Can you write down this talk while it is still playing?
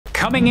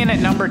Coming in at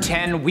number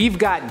 10, we've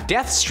got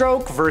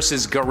Deathstroke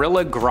versus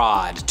Gorilla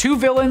Grodd, two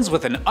villains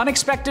with an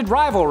unexpected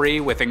rivalry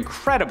with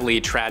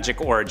incredibly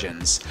tragic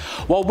origins.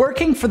 While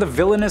working for the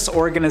villainous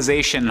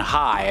organization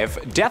Hive,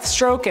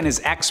 Deathstroke and his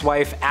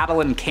ex-wife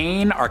Adeline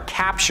Kane are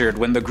captured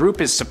when the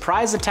group is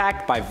surprise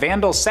attacked by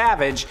Vandal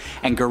Savage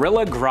and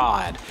Gorilla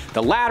Grodd,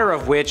 the latter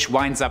of which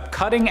winds up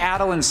cutting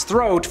Adeline's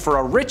throat for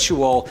a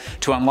ritual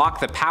to unlock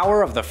the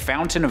power of the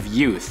Fountain of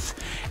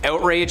Youth.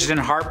 Outraged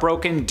and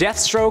heartbroken,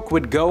 Deathstroke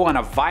would go on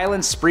a violent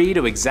spree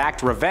to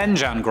exact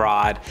revenge on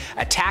Grodd,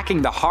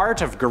 attacking the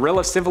heart of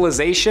gorilla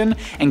civilization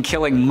and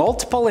killing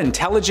multiple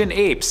intelligent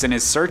apes in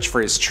his search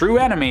for his true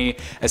enemy,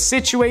 a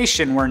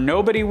situation where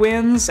nobody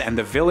wins and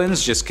the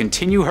villains just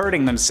continue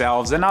hurting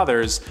themselves and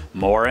others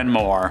more and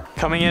more.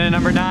 Coming in at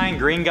number 9,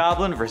 Green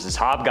Goblin vs.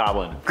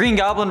 Hobgoblin. Green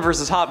Goblin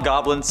vs.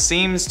 Hobgoblin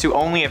seems to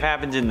only have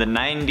happened in the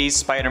 90s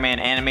Spider-Man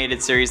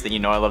animated series that you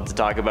know I love to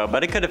talk about,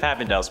 but it could have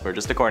happened elsewhere,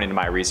 just according to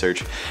my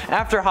research.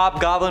 After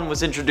Hobgoblin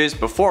was introduced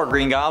before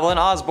Green Goblin,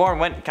 Osborn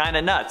went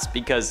kinda nuts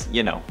because,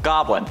 you know,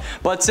 Goblin.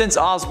 But since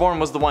Osborn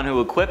was the one who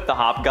equipped the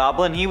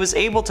Hobgoblin, he was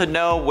able to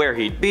know where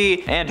he'd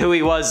be and who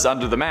he was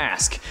under the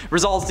mask,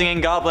 resulting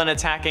in Goblin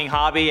attacking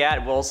Hobby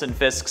at Wilson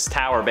Fisk's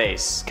tower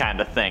base,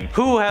 kinda thing,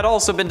 who had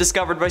also been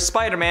discovered by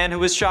Spider-Man, who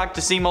was shocked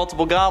to see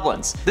multiple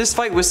goblins. This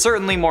fight was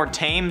certainly more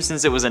tame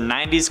since it was a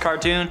 90s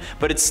cartoon,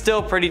 but it's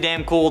still pretty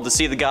damn cool to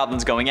see the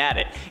goblins going at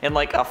it, in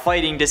like a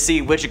fighting to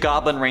see which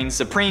goblin reigns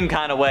supreme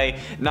kinda way,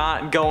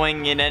 not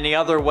going in any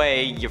other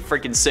way, you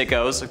freaking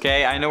sickos,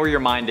 okay? I know where your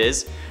mind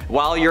is.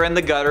 While you're in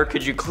the gutter,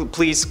 could you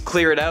please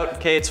clear it out?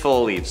 Okay, it's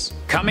full of leaves.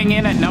 Coming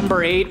in at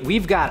number 8,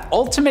 we've got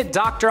Ultimate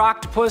Dr.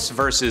 Octopus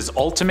versus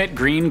Ultimate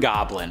Green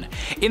Goblin.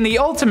 In the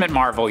Ultimate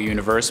Marvel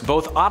universe,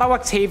 both Otto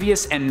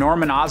Octavius and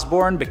Norman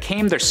Osborn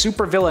became their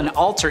supervillain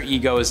alter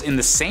egos in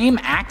the same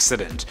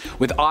accident,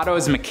 with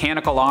Otto's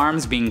mechanical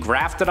arms being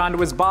grafted onto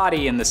his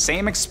body in the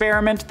same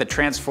experiment that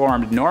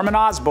transformed Norman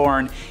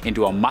Osborn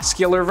into a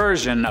muscular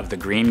version of the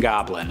Green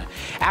Goblin.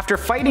 After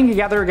fighting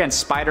together against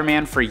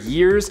Spider-Man for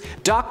years,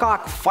 Doc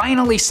Ock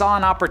finally saw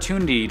an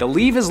opportunity to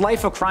leave his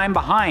life of crime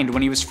behind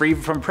when he was free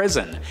from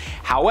prison.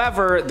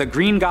 However, the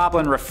Green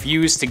Goblin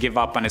refused to give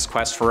up on his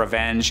quest for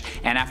revenge,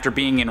 and after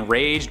being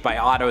enraged by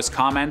Otto's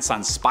comments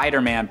on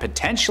Spider-Man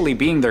potentially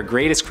being their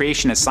greatest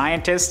creation as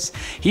scientists,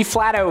 he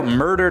flat out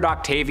murdered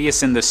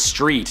Octavius in the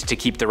street to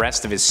keep the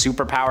rest of his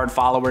superpowered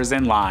followers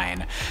in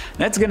line.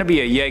 That's gonna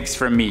be a yikes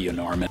from me, you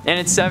Norman. And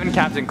it's 7,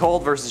 Captain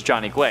Cold versus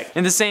Johnny Quick.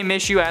 In the same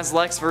issue as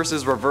Lex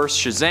versus Reverse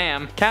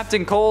Shazam,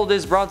 Captain Cold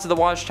is brought to the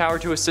Watchtower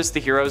to assist the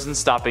heroes in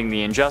stopping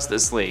the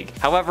Injustice League.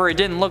 However, it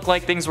didn't look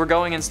like things were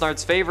going in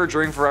Snart's favor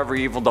during Forever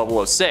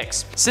Evil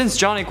 006, since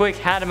Johnny Quick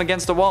had him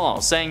against a wall,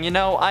 saying, you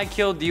know, I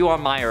killed you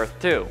on my Earth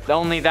too.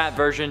 Only that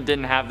version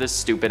didn't have this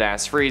stupid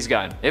ass freeze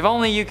gun. If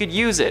only you could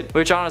use it,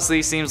 which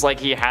honestly seems like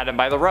he had him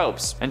by the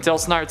ropes, until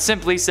Snart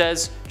simply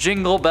says,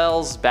 jingle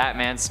bells,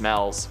 Batman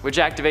smells, which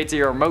activates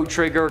a remote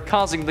trigger,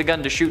 causing the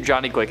gun to shoot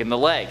Johnny Quick in the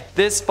leg.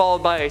 This,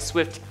 followed by a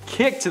swift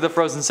kick to the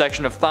frozen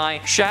section of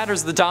thigh,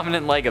 shatters the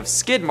dominant leg of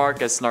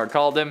Skidmark, as Snart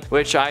called him,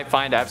 which I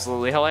find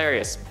absolutely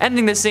hilarious.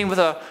 Ending the scene with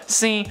a,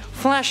 see,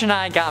 Flash and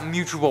I got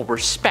mutual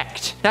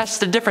respect. That's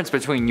the difference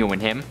between you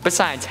and him,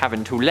 besides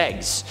having 2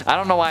 legs. I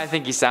don't know why I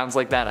think he sounds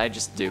like that, I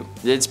just do.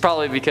 It's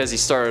probably because he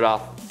started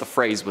off the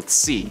phrase with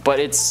C, but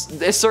it's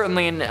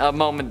certainly a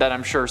moment that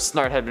I'm sure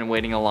Snart had been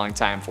waiting a long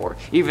time for,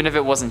 even if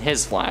it wasn't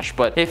his Flash,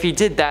 but if he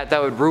did that,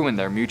 that would ruin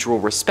their mutual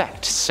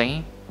respect,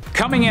 see?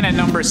 Coming in at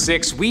number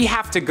 6, we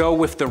have to go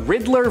with the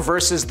Riddler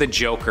versus the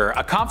Joker,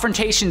 a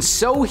confrontation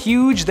so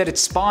huge that it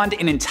spawned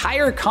an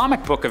entire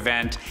comic book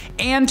event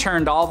and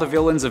turned all the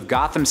villains of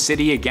Gotham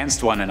City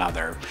against one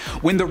another.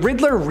 When the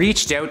Riddler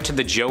reached out to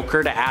the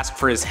Joker to ask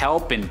for his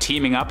help in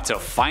teaming up to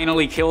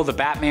finally kill the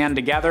Batman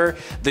together,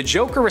 the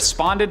Joker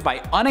responded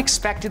by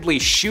unexpectedly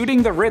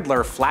shooting the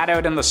Riddler flat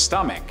out in the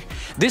stomach.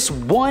 This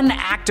one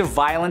act of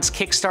violence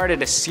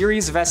kickstarted a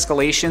series of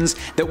escalations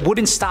that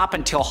wouldn't stop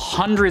until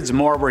hundreds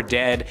more were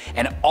dead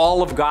and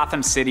all of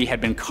Gotham City had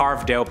been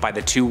carved out by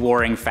the two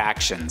warring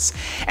factions.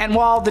 And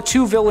while the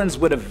two villains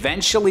would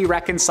eventually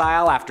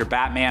reconcile after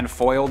Batman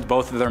foiled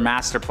both of their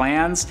master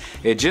plans,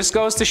 it just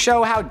goes to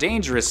show how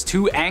dangerous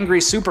two angry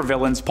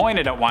supervillains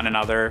pointed at one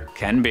another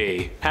can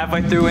be.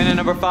 Halfway through in at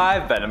number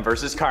 5, Venom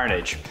vs.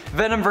 Carnage.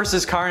 Venom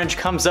vs. Carnage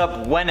comes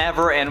up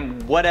whenever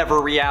and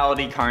whatever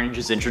reality Carnage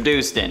is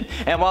introduced in.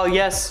 And while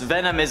yes,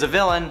 Venom is a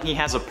villain, he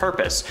has a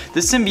purpose.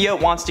 The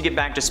symbiote wants to get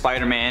back to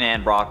Spider-Man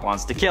and Brock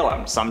wants to kill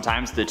him.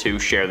 Sometimes the two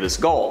share this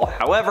goal.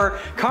 However,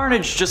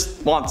 Carnage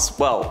just wants,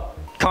 well,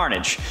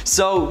 Carnage.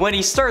 So when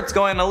he starts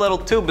going a little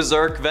too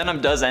berserk, Venom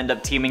does end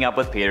up teaming up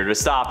with Peter to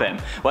stop him.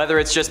 Whether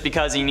it's just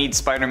because he needs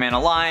Spider-Man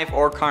alive,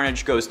 or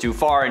Carnage goes too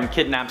far and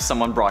kidnaps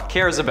someone Brock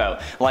cares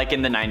about, like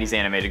in the 90s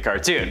animated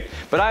cartoon.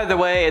 But either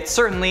way, it's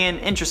certainly an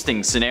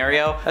interesting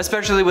scenario,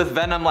 especially with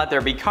Venom Let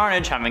There Be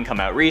Carnage having come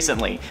out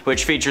recently,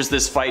 which features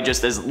this fight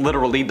just as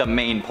literally the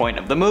main point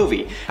of the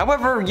movie.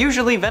 However,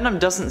 usually Venom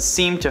doesn't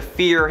seem to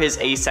fear his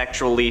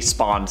asexually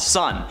spawned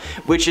son,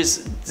 which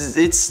is,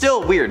 it's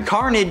still weird.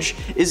 Carnage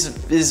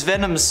is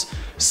Venom's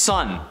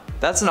son.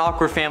 That's an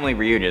awkward family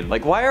reunion.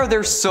 Like, why are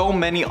there so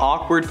many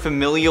awkward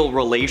familial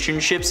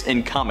relationships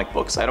in comic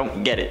books? I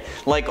don't get it.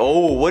 Like,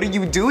 oh, what are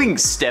you doing,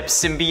 step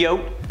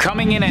symbiote?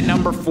 Coming in at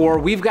number 4,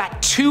 we've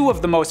got two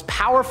of the most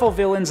powerful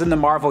villains in the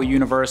Marvel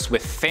Universe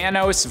with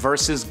Thanos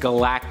versus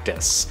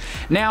Galactus.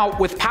 Now,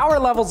 with power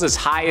levels as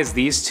high as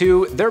these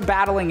two, their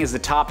battling is a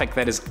topic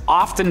that is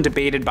often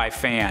debated by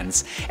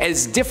fans,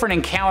 as different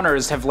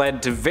encounters have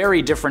led to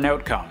very different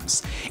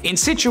outcomes. In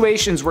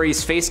situations where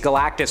he's faced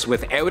Galactus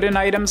without an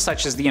item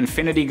such as the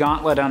Infinity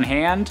Gauntlet on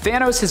hand,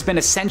 Thanos has been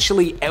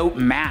essentially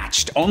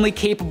outmatched, only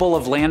capable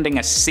of landing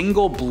a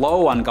single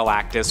blow on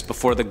Galactus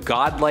before the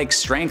godlike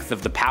strength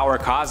of the power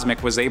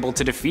cosmic was able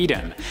to defeat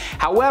him.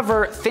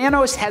 However,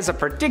 Thanos has a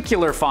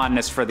particular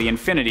fondness for the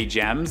Infinity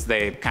Gems,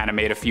 they kinda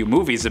made a few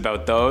movies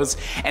about those,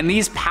 and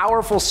these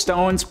powerful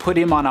stones put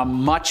him on a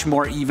much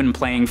more even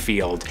playing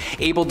field,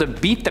 able to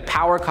beat the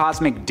power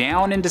cosmic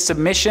down into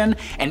submission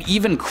and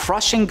even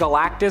crushing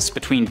Galactus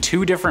between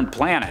two different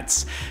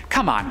planets.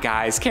 Come on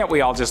guys, can't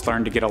we all just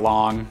learn to get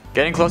along?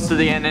 Getting close to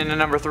the end in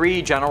number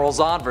 3, General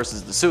Zod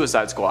versus the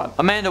Suicide Squad.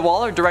 Amanda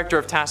Waller, director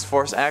of Task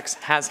Force X,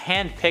 has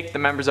handpicked the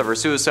members of her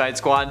Suicide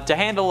Squad to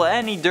handle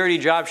any dirty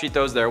job she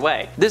throws their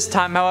way. This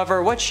time,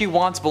 however, what she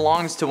wants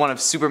belongs to one of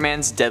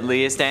Superman's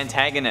deadliest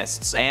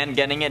antagonists, and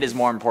getting it is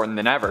more important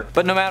than ever.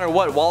 But no matter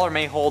what Waller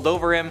may hold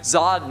over him,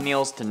 Zod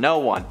kneels to no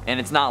one, and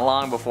it's not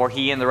long before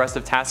he and the rest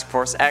of Task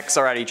Force X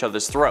are at each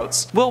other's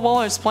throats. Will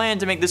Waller's plan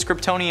to make this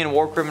Kryptonian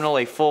war criminal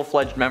a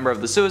full-fledged member of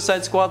the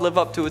Suicide Squad live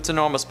up to its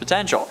enormous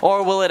potential?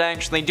 Or will it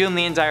actually doom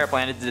the entire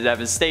planet to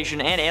devastation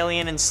and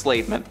alien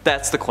enslavement?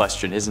 That's the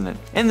question, isn't it?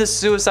 In the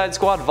Suicide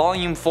Squad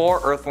Volume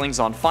 4 Earthlings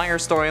on Fire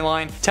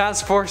storyline,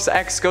 Task Force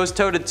X goes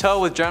toe-to-toe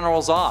with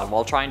General Zod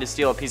while trying to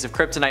steal a piece of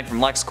kryptonite from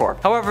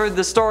LexCorp. However,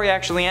 the story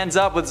actually ends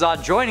up with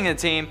Zod joining the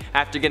team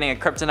after getting a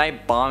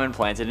kryptonite bomb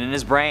implanted in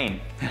his brain.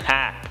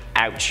 Ha!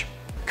 Ouch.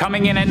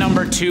 Coming in at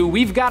number 2,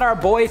 we've got our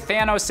boy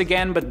Thanos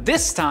again, but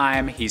this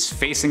time he's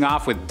facing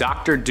off with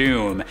Dr.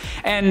 Doom.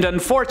 And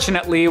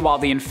unfortunately, while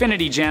the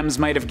Infinity Gems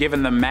might have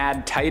given the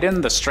Mad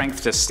Titan the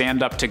strength to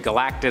stand up to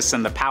Galactus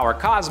and the power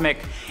cosmic,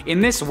 in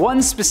this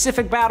one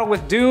specific battle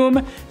with Doom,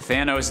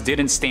 Thanos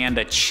didn't stand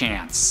a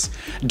chance.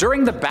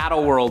 During the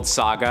Battleworld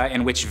saga,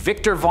 in which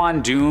Victor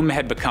Von Doom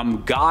had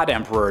become God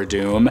Emperor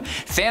Doom,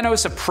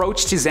 Thanos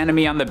approached his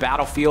enemy on the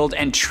battlefield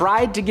and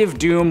tried to give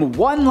Doom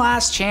one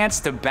last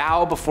chance to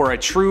bow before a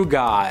true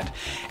god.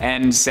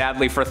 And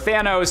sadly for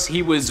Thanos,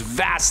 he was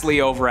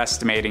vastly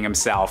overestimating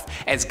himself,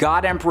 as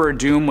God Emperor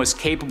Doom was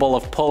capable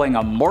of pulling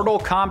a Mortal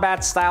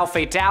Kombat style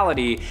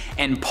fatality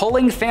and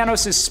pulling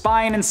Thanos'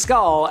 spine and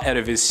skull out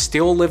of his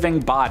still living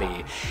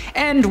body.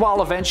 And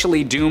while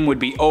eventually Doom would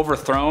be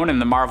overthrown and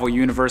the Marvel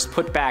Universe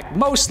put back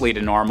mostly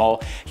to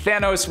normal,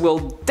 Thanos will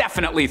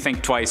definitely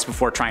think twice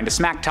before trying to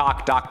smack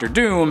talk Dr.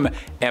 Doom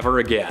ever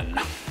again.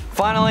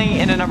 Finally,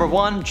 in at number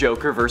 1,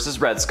 Joker vs.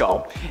 Red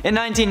Skull. In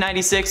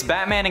 1996,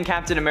 Batman and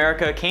Captain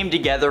America came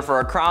together for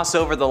a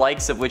crossover the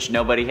likes of which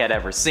nobody had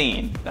ever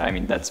seen. I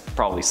mean, that's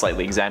probably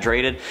slightly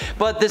exaggerated,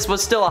 but this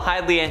was still a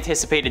highly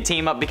anticipated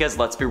team up because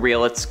let's be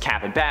real, it's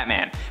Cap and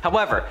Batman.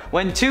 However,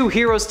 when two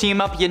heroes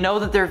team up, you know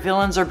that their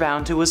villains are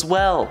bound to as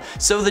well.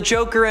 So the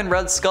Joker and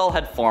Red Skull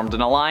had formed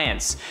an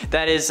alliance.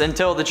 That is,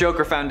 until the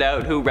Joker found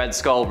out who Red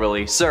Skull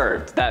really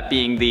served, that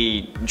being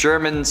the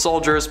German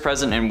soldiers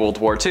present in World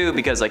War II,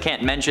 because I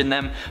can't mention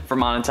them for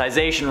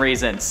monetization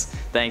reasons.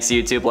 Thanks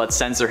YouTube, let's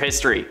censor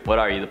history. What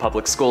are you, the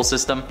public school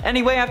system?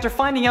 Anyway, after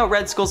finding out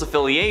Red Skull's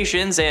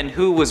affiliations and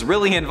who was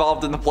really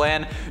involved in the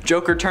plan,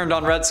 Joker turned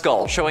on Red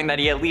Skull, showing that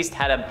he at least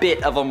had a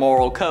bit of a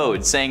moral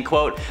code, saying,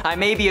 quote, "I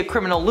may be a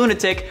criminal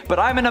lunatic, but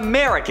I'm an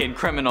American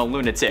criminal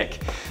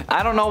lunatic."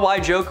 I don't know why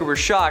Joker was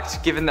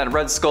shocked, given that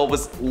Red Skull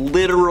was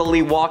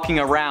literally walking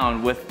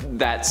around with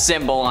that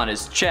symbol on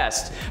his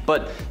chest,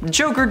 but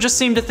Joker just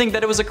seemed to think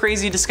that it was a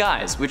crazy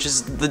disguise, which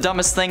is the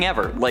dumbest thing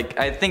ever. Like,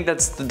 I think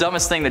that's the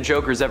dumbest thing that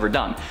Joker's ever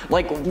done.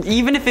 Like,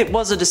 even if it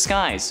was a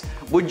disguise,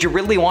 would you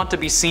really want to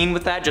be seen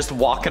with that just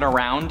walking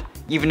around?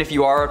 Even if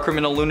you are a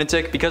criminal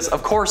lunatic? Because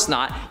of course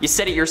not. You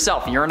said it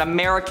yourself, you're an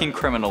American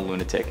criminal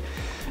lunatic.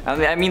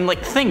 I mean,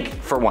 like, think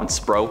for once,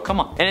 bro. Come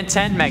on. And in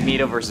 10,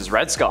 Magneto vs.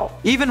 Red Skull.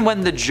 Even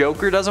when the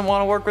Joker doesn't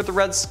want to work with the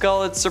Red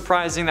Skull, it's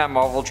surprising that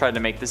Marvel tried to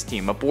make this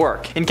team up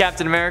work. In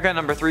Captain America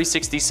number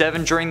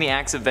 367, during the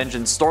Acts of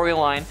Vengeance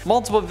storyline,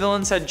 multiple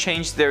villains had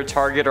changed their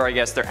target, or I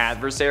guess their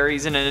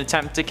adversaries, in an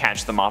attempt to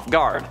catch them off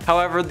guard.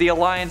 However, the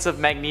alliance of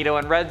Magneto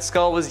and Red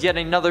Skull was yet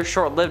another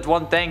short-lived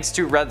one thanks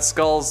to Red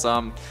Skull's,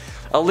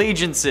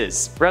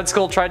 allegiances. Red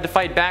Skull tried to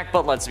fight back,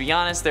 but let's be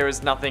honest, there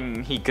was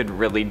nothing he could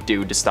really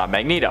do to stop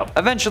Magneto.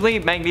 Eventually,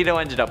 Magneto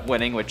ended up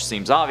winning, which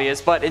seems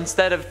obvious, but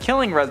instead of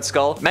killing Red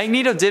Skull,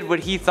 Magneto did what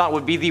he thought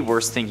would be the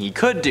worst thing he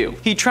could do.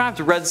 He trapped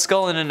Red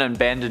Skull in an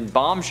abandoned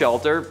bomb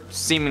shelter,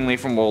 seemingly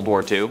from World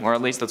War II, or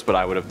at least that's what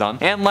I would have done,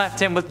 and left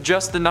him with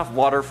just enough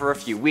water for a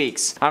few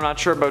weeks. I'm not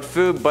sure about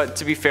food, but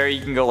to be fair, you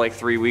can go like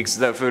 3 weeks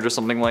without food or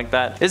something like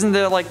that. Isn't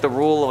there like the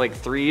rule of like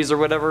 3s or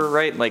whatever,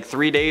 right? Like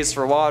 3 days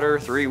for water,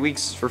 3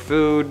 weeks for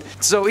food.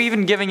 So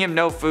even giving him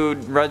no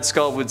food, Red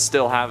Skull would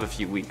still have a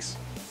few weeks.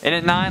 And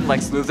at 9,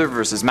 Lex Luthor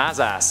vs.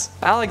 Mazas.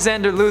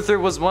 Alexander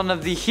Luthor was one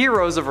of the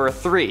heroes of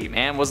Earth 3,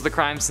 and was the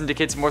crime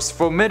syndicate's most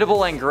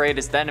formidable and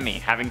greatest enemy,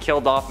 having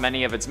killed off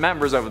many of its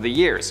members over the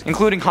years,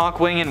 including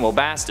Hawkwing and Will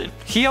Baston.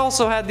 He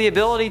also had the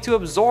ability to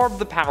absorb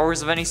the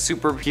powers of any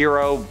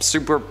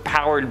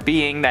superpowered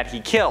being that he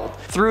killed,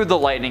 through the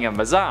lightning of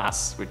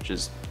Mazas, which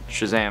is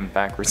Shazam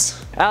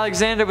backwards.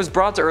 Alexander was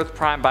brought to Earth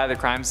Prime by the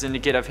crime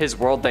syndicate of his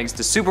world thanks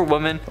to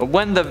Superwoman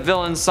when the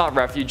villains sought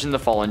refuge in the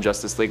fallen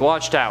Justice League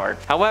Watchtower.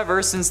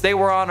 However, since they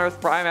were on Earth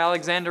Prime,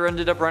 Alexander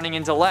ended up running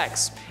into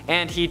Lex,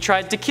 and he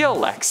tried to kill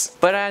Lex.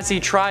 But as he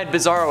tried,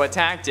 Bizarro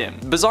attacked him.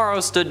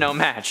 Bizarro stood no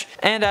match,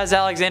 and as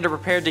Alexander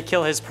prepared to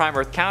kill his Prime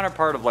Earth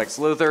counterpart of Lex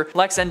Luthor,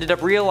 Lex ended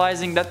up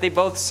realizing that they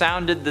both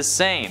sounded the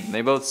same.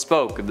 They both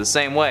spoke the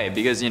same way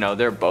because, you know,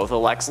 they're both a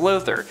Lex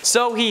Luthor.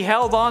 So he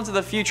held on to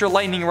the future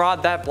lightning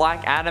rod that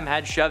Black Adam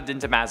had shoved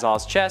into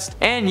Mazal's chest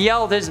and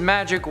yelled his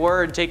magic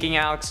word, taking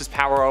Alex's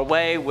power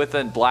away with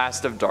a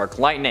blast of dark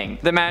lightning.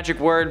 The magic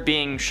word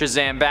being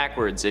Shazam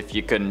backwards, if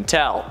you couldn't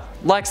tell.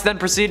 Lex then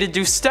proceeded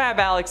to stab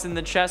Alex in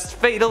the chest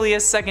fatally a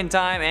second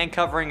time and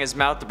covering his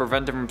mouth to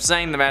prevent him from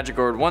saying the magic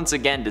word once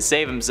again to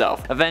save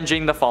himself,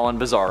 avenging the fallen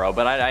Bizarro,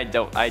 but I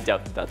doubt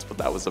that that's what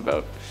that was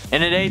about.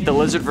 And at 8, The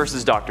Lizard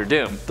vs. Dr.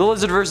 Doom. The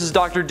Lizard vs.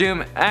 Dr.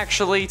 Doom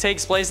actually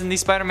takes place in the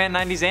Spider-Man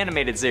 90s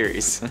animated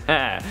series.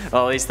 Well,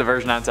 at least the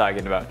version I'm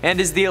talking about.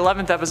 And is the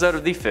 11th episode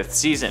of the 5th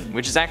season,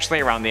 which is actually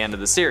around the end of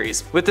the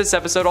series, with this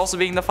episode also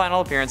being the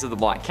final appearance of the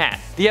Black Cat.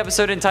 The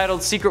episode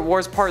entitled Secret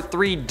Wars Part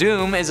 3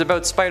 Doom is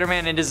about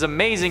Spider-Man and his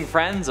amazing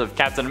friends of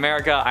Captain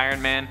America,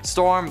 Iron Man,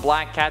 Storm,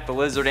 Black Cat, the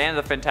Lizard, and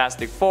the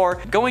Fantastic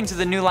Four going to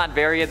the new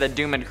Latveria that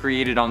Doom had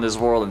created on this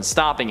world and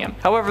stopping him.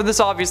 However,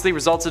 this obviously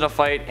results in a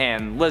fight,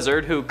 and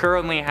Lizard, who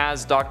currently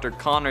has Dr.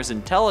 Connor's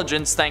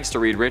intelligence thanks to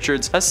Reed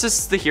Richards,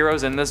 assists the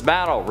heroes in this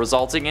battle,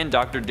 resulting in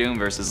Dr. Doom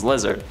vs.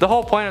 Lizard. The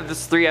whole point of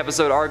this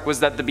 3-episode arc was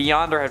that the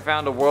Beyonder had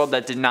found a world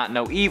that did not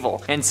know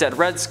evil, and set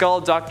Red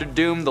Skull, Dr.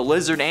 Doom, the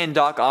Lizard, and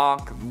Doc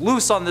Ock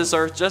loose on this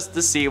earth just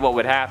to see what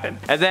would happen.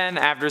 And then,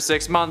 after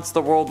 6 months,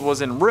 the world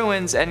was in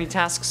ruins, and he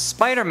tasks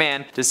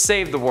Spider-Man to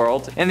save the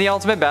world in the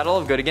ultimate battle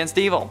of good against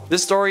evil.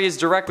 This story is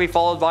directly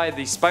followed by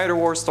the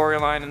Spider-War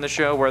storyline in the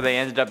show, where they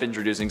ended up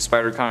introducing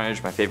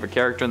Spider-Carnage, my favorite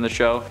character in the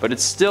show, but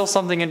it's still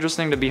something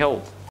interesting to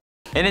behold.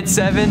 And at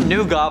 7,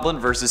 New Goblin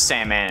vs.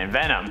 Sandman and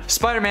Venom.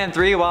 Spider-Man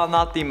 3, while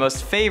not the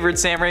most favorite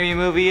Sam Raimi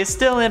movie, is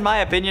still, in my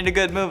opinion, a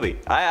good movie.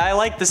 I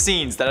like the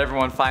scenes that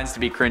everyone finds to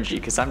be cringy,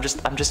 because I'm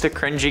just a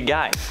cringy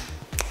guy.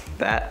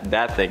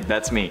 That thing,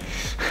 that's me.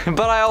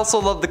 But I also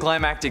love the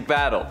climactic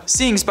battle.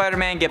 Seeing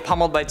Spider-Man get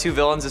pummeled by 2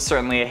 villains is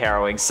certainly a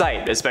harrowing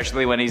sight,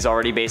 especially when he's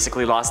already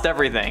basically lost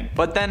everything.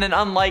 But then an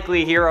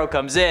unlikely hero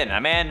comes in,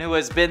 a man who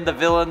has been the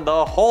villain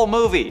the whole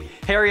movie.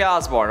 Harry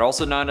Osborn,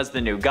 also known as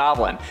the New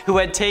Goblin, who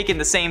had taken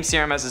the same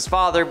serum as his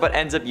father but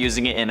ends up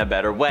using it in a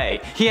better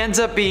way. He ends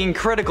up being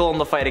critical in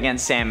the fight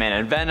against Sandman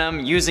and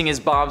Venom, using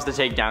his bombs to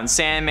take down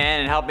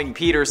Sandman and helping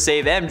Peter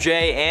save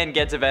MJ and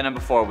get to Venom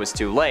before it was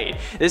too late.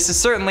 This is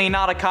certainly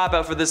not a cop-out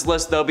for this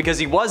list though, because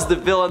he was the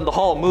villain the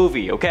whole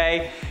movie,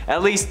 okay?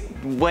 At least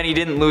when he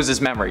didn't lose his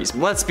memories.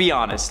 Let's be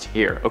honest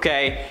here,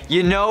 okay?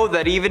 You know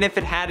that even if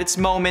it had its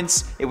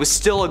moments, it was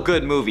still a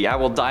good movie. I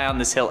will die on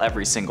this hill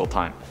every single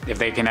time. If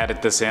they can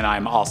edit this in,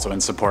 I'm also in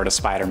support of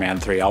Spider-Man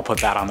 3. I'll put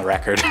that on the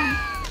record.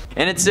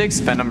 And at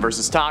 6, Venom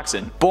vs.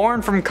 Toxin.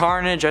 Born from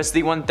Carnage as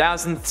the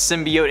 1000th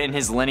symbiote in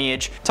his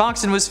lineage,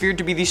 Toxin was feared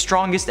to be the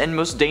strongest and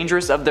most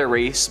dangerous of their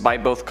race by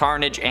both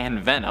Carnage and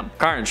Venom.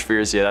 Carnage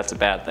fears you, that's a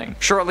bad thing.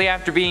 Shortly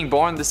after being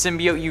born, the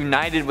symbiote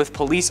united with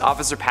police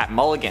officer Pat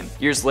Mulligan.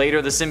 Years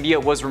later, the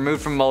symbiote was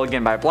removed from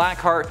Mulligan by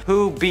Blackheart,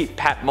 who beat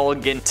Pat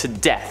Mulligan to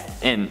death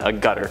in a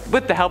gutter.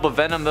 With the help of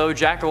Venom though,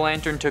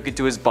 Jack-O-Lantern took it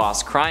to his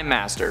boss, Crime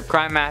Master.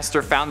 Crime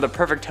Master found the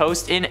perfect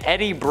host in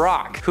Eddie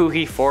Brock, who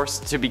he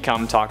forced to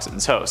become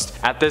Toxin's host.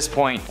 At this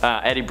point,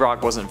 Eddie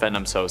Brock wasn't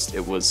Venom's host,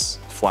 it was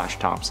Flash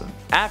Thompson.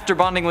 After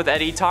bonding with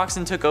Eddie,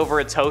 Toxin took over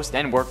its host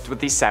and worked with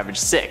the Savage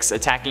Six,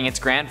 attacking its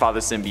grandfather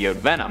symbiote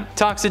Venom.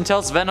 Toxin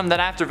tells Venom that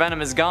after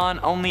Venom is gone,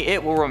 only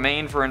it will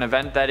remain for an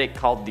event that it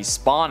called the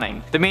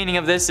Spawning. The meaning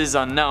of this is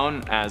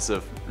unknown as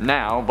of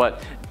now,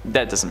 but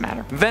that doesn't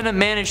matter. Venom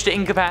managed to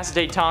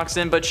incapacitate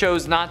Toxin, but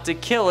chose not to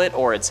kill it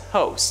or its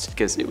host,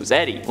 because it was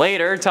Eddie.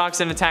 Later,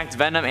 Toxin attacked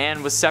Venom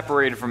and was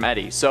separated from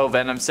Eddie, so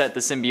Venom set the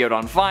symbiote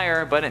on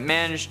fire, but it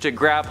managed to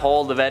grab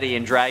hold of Eddie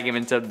and drag him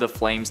into the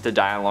flames to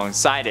die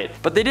alongside it.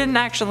 But they didn't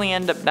actually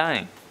end up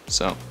dying,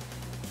 so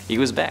he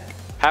was back.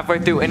 Halfway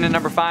through, in at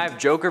number 5,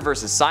 Joker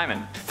vs.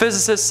 Simon.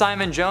 Physicist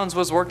Simon Jones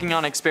was working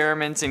on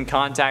experiments in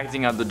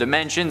contacting other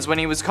dimensions when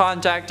he was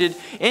contacted,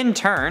 in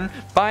turn,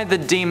 by the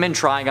demon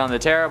Trigon the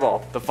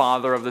Terrible, the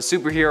father of the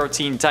superhero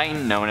Teen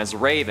Titan known as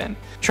Raven.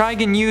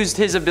 Trigon used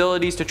his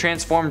abilities to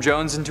transform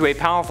Jones into a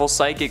powerful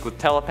psychic with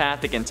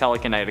telepathic and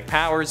telekinetic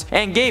powers,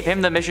 and gave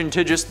him the mission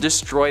to just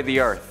destroy the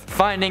Earth.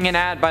 Finding an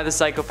ad by the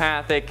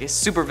psychopathic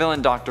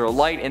supervillain Dr.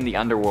 Light in the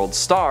Underworld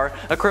Star,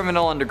 a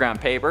criminal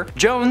underground paper,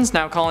 Jones,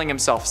 now calling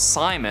himself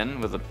Simon,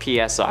 Simon, with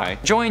a PSI,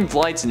 joined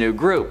Light's new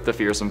group, the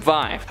Fearsome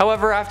Five.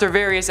 However, after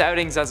various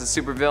outings as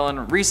a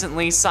supervillain,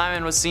 recently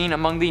Simon was seen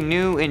among the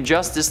new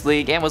Injustice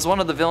League and was one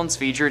of the villains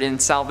featured in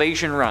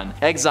Salvation Run,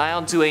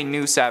 Exiled to a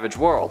New Savage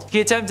World.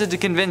 He attempted to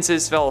convince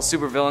his fellow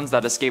supervillains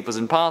that escape was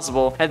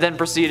impossible, and then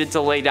proceeded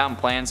to lay down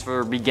plans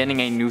for beginning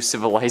a new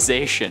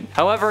civilization.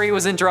 However, he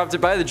was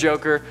interrupted by the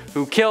Joker,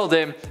 who killed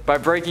him by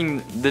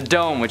breaking the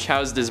dome which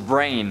housed his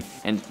brain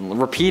and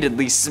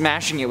repeatedly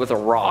smashing it with a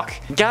rock.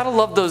 Gotta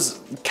love those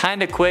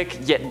kinda quick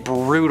yet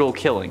brutal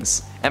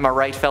killings. Am I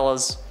right,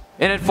 fellas?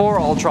 In at 4,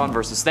 Ultron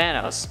vs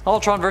Thanos.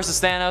 Ultron vs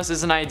Thanos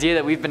is an idea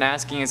that we've been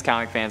asking as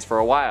comic fans for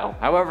a while.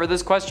 However,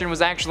 this question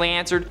was actually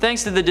answered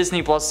thanks to the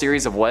Disney Plus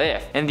series of What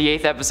If. In the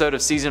 8th episode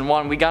of season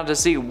 1, we got to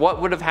see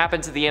what would have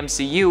happened to the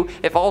MCU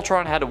if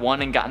Ultron had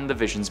won and gotten the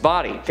Vision's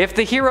body. If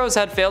the heroes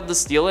had failed to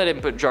steal it and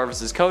put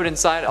Jarvis's code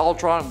inside,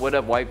 Ultron would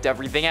have wiped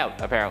everything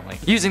out, apparently,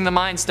 using the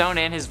Mind Stone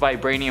and his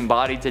vibranium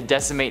body to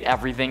decimate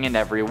everything and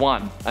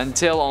everyone,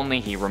 until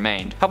only he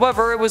remained.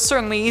 However, it was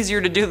certainly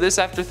easier to do this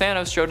after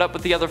Thanos showed up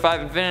with the other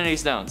 5 Infinity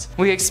Stones.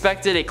 We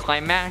expected a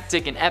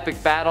climactic and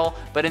epic battle,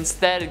 but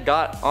instead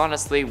got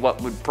honestly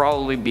what would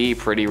probably be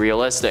pretty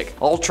realistic.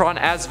 Ultron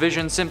as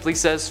Vision simply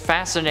says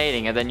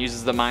fascinating and then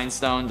uses the Mind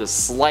Stone to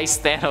slice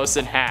Thanos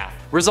in half,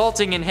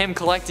 resulting in him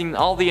collecting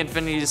all the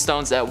Infinity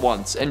Stones at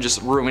once and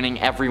just ruining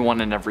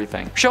everyone and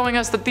everything, showing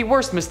us that the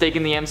worst mistake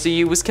in the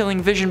MCU was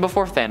killing Vision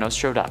before Thanos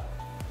showed up.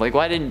 Like,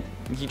 why didn't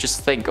he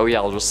just think, oh yeah,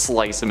 I'll just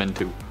slice him in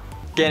two?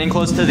 Getting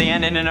close to the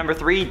end, in at number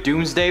 3,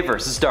 Doomsday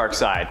vs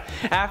Darkseid.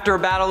 After a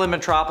battle in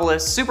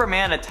Metropolis,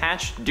 Superman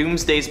attached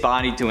Doomsday's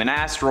body to an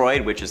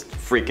asteroid, which is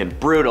freaking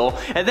brutal,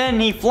 and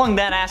then he flung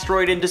that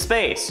asteroid into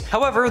space.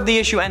 However, the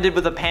issue ended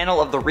with a panel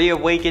of the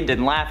reawakened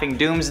and laughing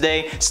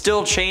Doomsday,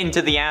 still chained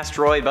to the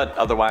asteroid but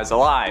otherwise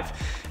alive.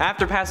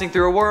 After passing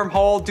through a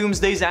wormhole,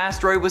 Doomsday's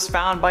asteroid was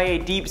found by a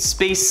deep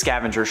space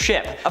scavenger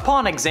ship.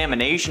 Upon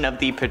examination of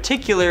the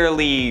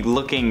particularly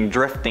looking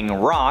drifting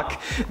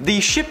rock, the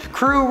ship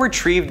crew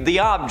retrieved the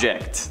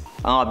object,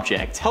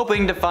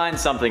 hoping to find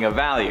something of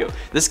value.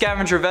 The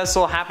scavenger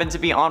vessel happened to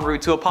be en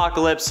route to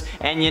Apocalypse,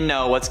 and you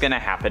know what's gonna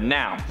happen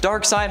now.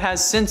 Darkseid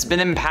has since been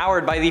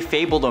empowered by the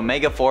fabled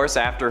Omega Force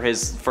after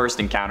his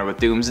first encounter with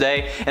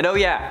Doomsday, and oh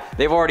yeah,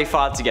 they've already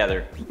fought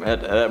together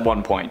at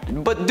one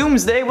point. But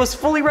Doomsday was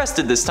fully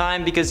rested this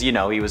time because, you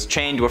know, he was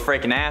chained to a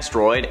freaking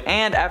asteroid,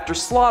 and after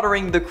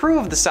slaughtering the crew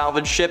of the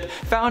salvage ship,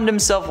 found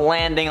himself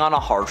landing on a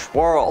harsh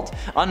world.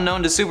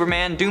 Unknown to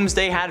Superman,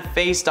 Doomsday had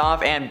faced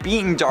off and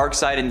beaten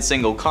Darkseid in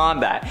single combat,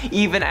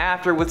 even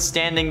after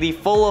withstanding the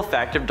full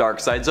effect of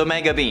Darkseid's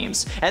Omega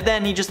beams, and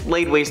then he just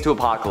laid waste to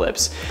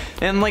Apocalypse.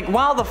 And like,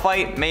 while the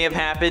fight may have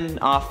happened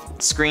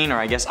off screen, or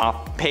I guess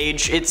off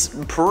page, it's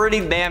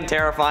pretty damn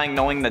terrifying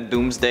knowing that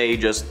Doomsday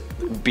just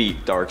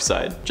beat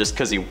Darkseid just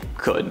because he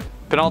could.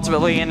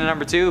 Penultimately, in at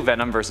number 2,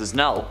 Venom vs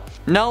Null.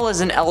 Null is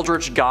an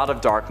eldritch god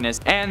of darkness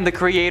and the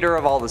creator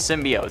of all the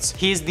symbiotes.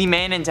 He is the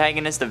main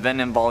antagonist of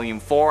Venom Volume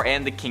 4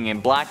 and the King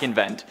in Black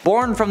event.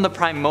 Born from the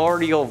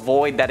primordial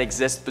void that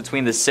exists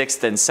between the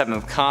 6th and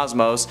 7th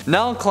cosmos,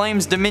 Null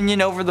claims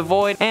dominion over the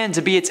void and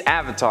to be its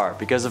avatar,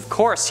 because of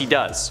course he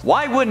does.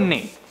 Why wouldn't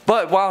he?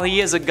 But while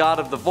he is a god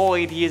of the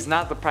void, he is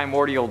not the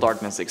primordial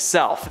darkness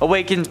itself.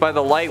 Awakened by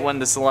the light when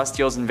the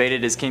Celestials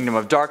invaded his kingdom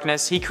of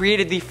darkness, he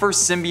created the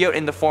first symbiote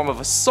in the form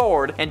of a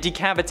sword and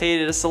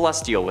decapitated a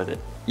Celestial with it.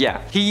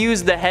 Yeah, he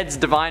used the head's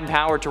divine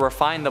power to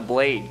refine the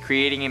blade,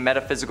 creating a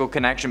metaphysical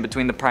connection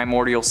between the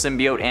primordial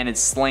symbiote and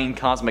its slain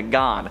cosmic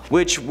god,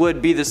 which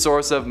would be the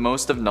source of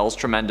most of Null's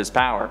tremendous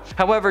power.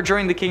 However,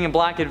 during the King in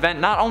Black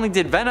event, not only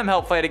did Venom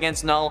help fight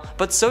against Null,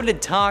 but so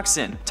did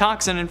Toxin.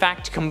 Toxin in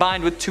fact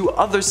combined with 2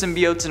 other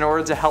symbiotes in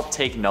order to help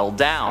take Null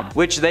down,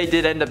 which they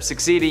did end up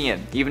succeeding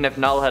in, even if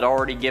Null had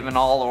already given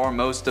all or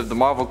most of the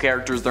Marvel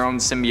characters their own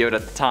symbiote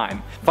at the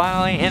time.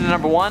 Finally, in at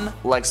number 1,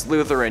 Lex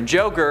Luthor and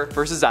Joker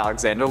vs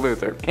Alexander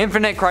Luthor.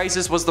 Infinite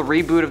Crisis was the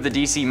reboot of the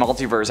DC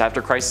multiverse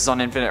after Crisis on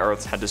Infinite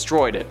Earths had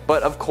destroyed it.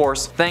 But of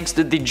course, thanks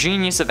to the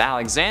genius of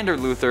Alexander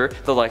Luthor,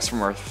 the Lex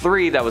from Earth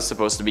 3 that was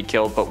supposed to be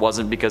killed but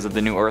wasn't because of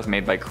the new Earth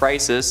made by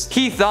Crisis,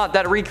 he thought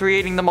that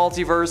recreating the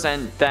multiverse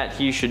and that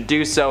he should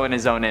do so in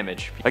his own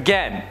image.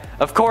 Again,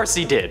 of course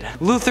he did.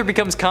 Luthor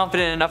becomes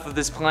confident enough of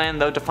this plan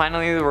though to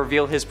finally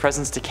reveal his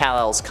presence to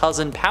Kal-El's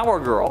cousin, Power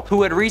Girl,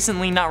 who had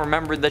recently not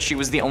remembered that she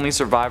was the only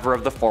survivor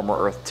of the former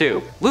Earth 2.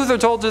 Luthor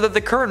told her that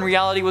the current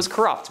reality was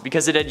corrupt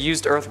because it had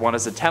used Earth 1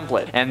 as a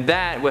template, and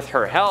that, with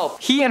her help,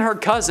 he and her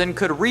cousin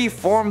could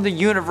reform the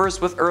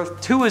universe with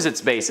Earth 2 as its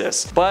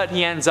basis. But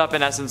he ends up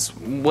in essence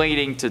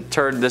waiting to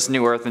turn this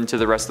new Earth into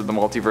the rest of the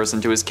multiverse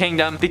into his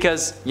kingdom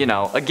because, you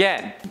know,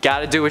 again,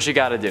 gotta do what you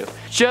gotta do.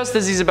 Just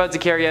as he's about to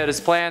carry out his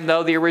plan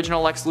though, the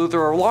original Lex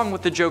Luthor along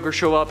with the Joker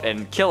show up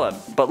and kill him.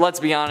 But let's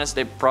be honest,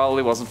 it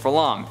probably wasn't for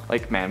long.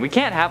 Like, man, we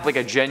can't have like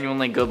a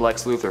genuinely good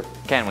Lex Luthor,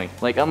 can we?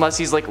 Like, unless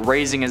he's like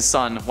raising his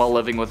son while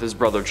living with his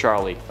brother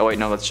Charlie. Oh wait,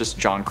 no, that's just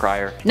John Cryer.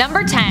 dryer.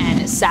 Number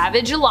 10.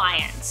 Savage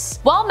Alliance.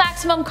 While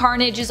Maximum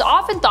Carnage is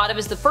often thought of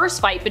as the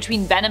first fight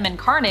between Venom and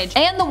Carnage,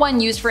 and the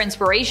one used for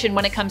inspiration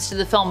when it comes to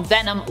the film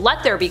Venom: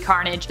 Let There Be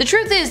Carnage, the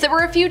truth is there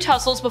were a few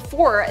tussles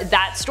before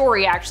that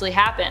story actually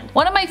happened.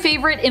 One of my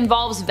favorite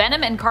involves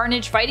Venom and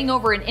Carnage fighting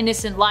over an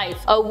innocent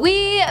life, a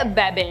wee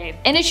baby.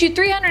 In issue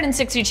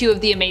 362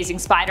 of The Amazing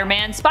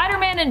Spider-Man,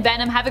 Spider-Man and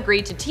Venom have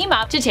agreed to team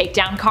up to take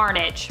down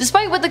Carnage.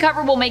 Despite what the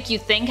cover will make you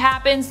think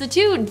happens, the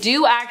two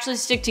do actually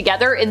stick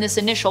together in this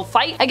initial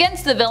fight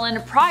against the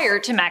villain prior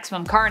to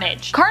Maximum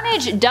Carnage.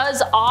 Carnage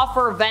does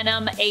offer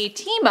Venom a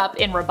team-up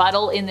in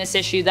rebuttal in this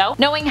issue though,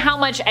 knowing how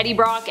much Eddie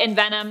Brock and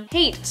Venom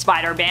hate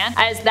Spider-Man,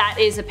 as that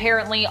is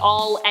apparently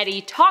all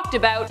Eddie talked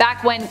about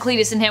back when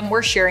Cletus and him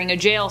were sharing a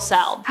jail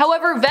cell.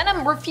 However,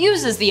 Venom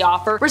refuses the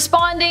offer,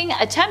 responding,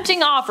 "A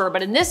tempting offer,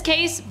 but in this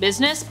case,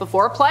 business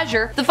before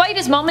pleasure." The fight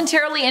is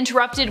momentarily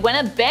interrupted when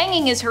a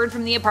banging is heard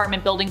from the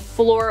apartment building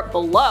floor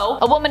below.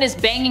 A woman is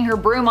banging her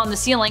broom on the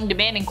ceiling,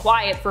 demanding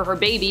quiet for her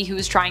baby who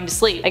is trying to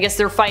sleep. I guess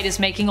their fight is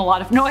making a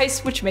lot of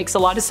noise, which makes a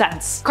lot of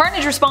sense.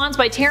 Carnage responds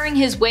by tearing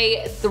his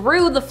way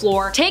through the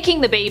floor,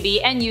 taking the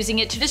baby and using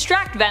it to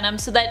distract Venom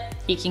so that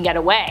he can get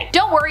away.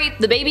 Don't worry,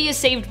 the baby is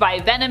saved by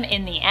Venom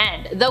in the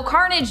end, though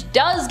Carnage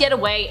does get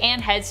away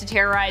and heads to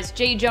terrorize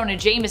J. Jonah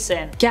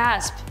Jameson.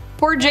 Gasp.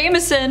 Poor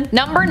Jameson.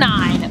 Number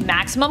 9.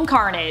 Maximum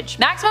Carnage.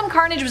 Maximum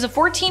Carnage was a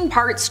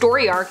 14-part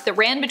story arc that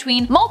ran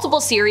between multiple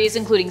series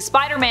including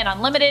Spider-Man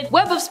Unlimited,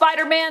 Web of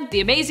Spider-Man,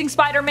 The Amazing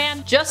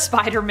Spider-Man, Just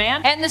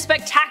Spider-Man, and The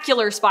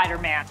Spectacular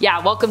Spider-Man.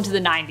 Yeah, welcome to the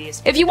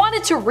 90s. If you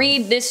wanted to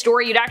read this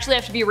story, you'd actually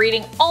have to be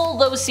reading all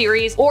those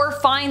series or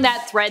find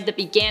that thread that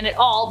began it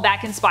all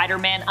back in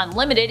Spider-Man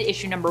Unlimited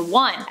issue number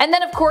 1. And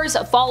then of course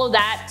follow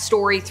that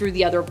story through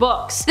the other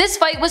books. This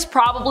fight was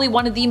probably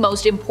one of the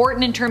most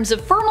important in terms of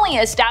firmly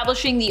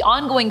establishing the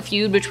ongoing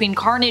feud between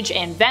Carnage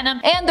and Venom,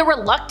 and the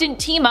reluctant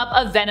team-up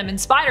of Venom and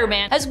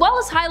Spider-Man, as well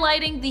as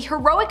highlighting the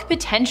heroic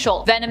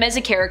potential Venom as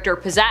a character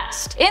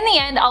possessed. In the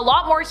end, a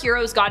lot more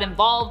heroes got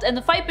involved, and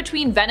the fight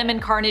between Venom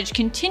and Carnage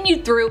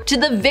continued through to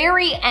the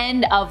very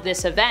end of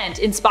this event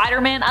in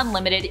Spider-Man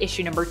Unlimited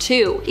issue number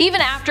 2, even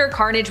after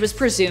Carnage was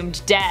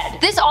presumed dead.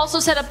 This also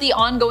set up the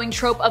ongoing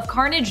trope of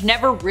Carnage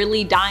never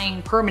really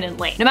dying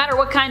permanently, no matter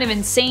what kind of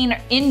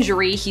insane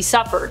injury he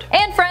suffered.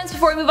 And friends,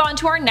 before we move on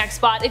to our next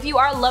spot, if you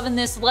are loving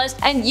this list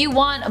and you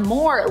want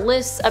more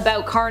lists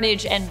about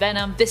Carnage and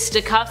Venom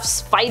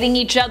fisticuffs fighting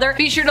each other,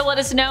 be sure to let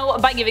us know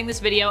by giving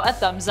this video a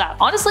thumbs up.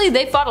 Honestly,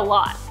 they fought a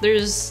lot.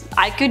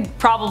 I could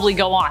probably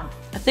go on.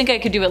 I think I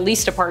could do at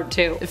least a part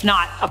 2, if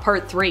not a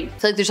part 3. I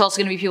feel like there's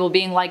also gonna be people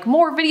being like,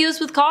 more videos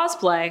with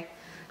cosplay. I'm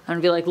gonna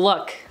be like,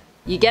 look,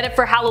 you get it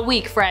for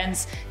Halloween,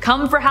 friends.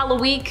 Come for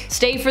Halloween,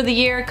 stay for the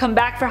year, come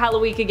back for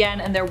Halloween again,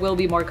 and there will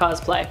be more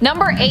cosplay.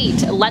 Number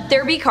 8. Let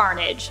There Be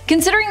Carnage.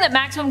 Considering that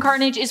Maximum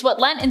Carnage is what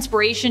lent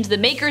inspiration to the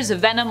makers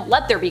of Venom: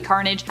 Let There Be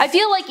Carnage, I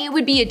feel like it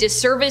would be a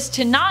disservice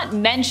to not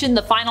mention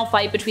the final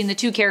fight between the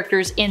two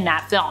characters in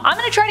that film. I'm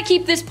gonna try to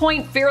keep this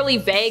point fairly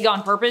vague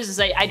on purpose, as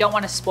I don't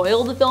want to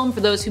spoil the film for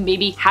those who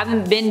maybe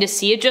haven't been to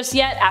see it just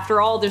yet. After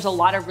all, there's a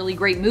lot of really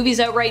great movies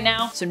out right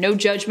now, so no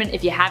judgment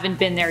if you haven't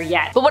been there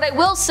yet. But what I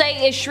will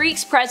say is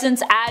Shriek's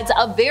presence adds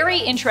a very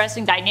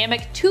interesting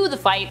dynamic to the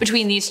fight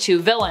between these two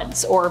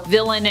villains, or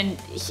villain and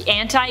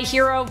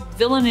anti-hero,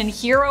 villain and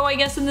hero I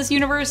guess in this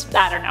universe,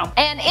 I don't know.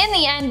 And in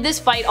the end, this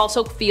fight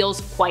also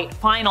feels quite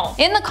final.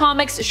 In the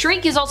comics,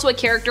 Shriek is also a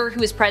character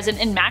who is present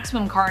in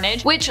Maximum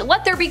Carnage, which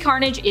Let There Be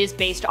Carnage is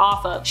based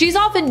off of. She's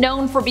often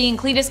known for being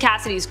Cletus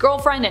Cassidy's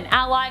girlfriend and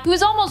ally, who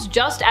is almost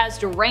just as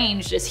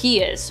deranged as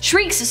he is.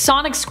 Shriek's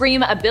sonic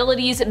scream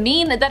abilities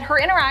mean that her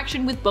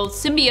interaction with both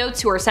symbiotes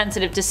who are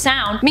sensitive to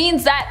sound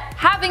means that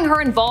having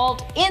her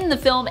involved in the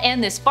film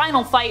and this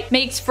final fight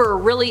makes for a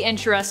really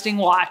interesting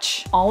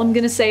watch. All I'm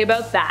gonna say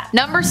about that.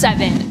 Number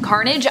 7.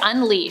 Carnage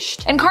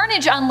Unleashed. In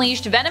Carnage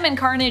Unleashed, Venom and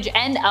Carnage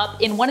end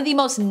up in one of the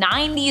most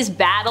 90s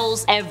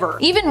battles ever.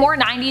 Even more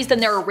 90s than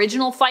their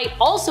original fight,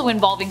 also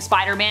involving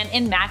Spider-Man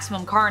in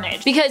Maximum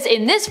Carnage, because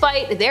in this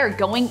fight, they're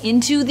going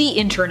into the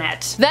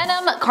internet.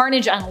 Venom: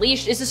 Carnage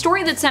Unleashed is a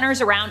story that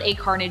centers around a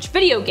Carnage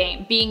video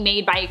game being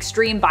made by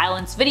Extreme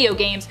Violence Video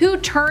Games, who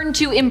turned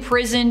to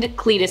imprisoned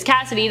Cletus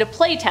Cassidy to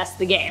playtest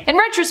the game. In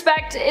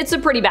retrospect, it's a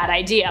pretty bad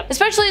idea,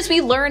 especially as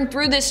we learn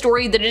through this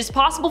story that it is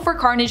possible for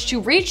Carnage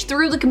to reach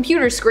through the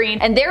computer screen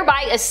and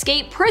thereby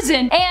escape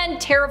prison and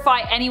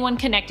terrify anyone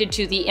connected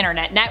to the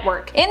internet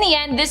network. In the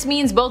end, this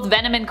means both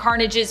Venom and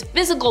Carnage's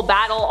physical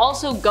battle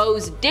also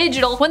goes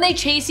digital when they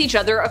chase each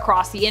other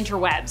across the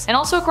interwebs, and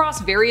also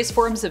across various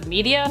forms of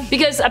media,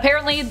 because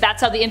apparently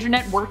that's how the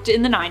internet worked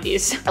in the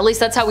 90s. At least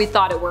that's how we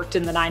thought it worked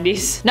in the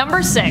 90s.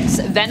 Number 6.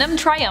 Venom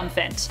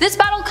Triumphant. This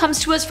battle comes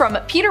to us from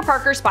Peter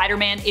Parker after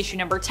Spider-Man issue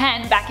number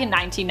 10 back in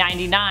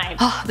 1999.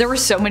 There were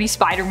so many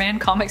Spider-Man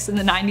comics in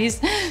the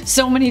 90s,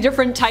 so many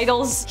different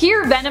titles.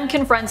 Here, Venom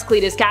confronts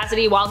Cletus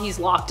Cassidy while he's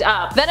locked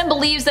up. Venom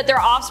believes that their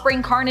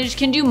offspring Carnage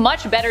can do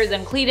much better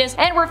than Cletus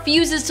and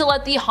refuses to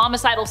let the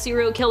homicidal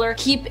serial killer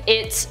keep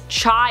its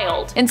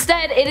child.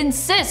 Instead, it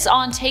insists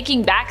on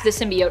taking back the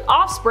symbiote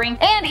offspring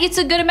and eats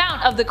a good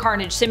amount of the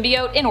Carnage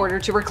symbiote in order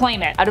to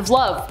reclaim it. Out of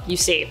love, you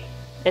see.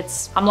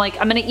 I'm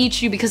like, I'm gonna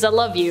eat you because I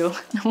love you.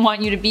 I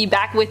want you to be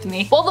back with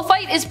me. While the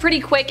fight is pretty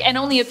quick and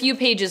only a few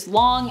pages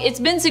long, it's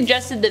been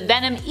suggested that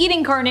Venom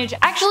eating Carnage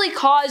actually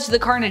caused the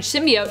Carnage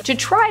symbiote to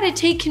try to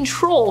take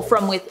control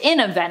from within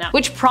of Venom,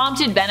 which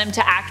prompted Venom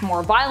to act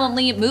more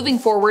violently moving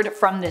forward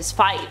from this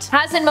fight.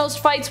 As in most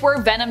fights where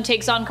Venom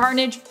takes on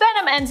Carnage,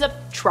 Venom ends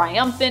up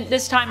triumphant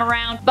this time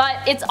around, but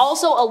it's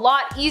also a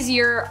lot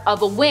easier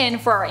of a win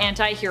for our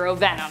anti-hero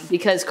Venom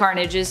because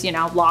Carnage is, you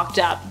know, locked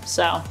up.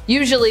 So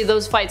usually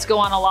those fights go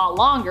on a lot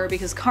longer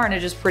because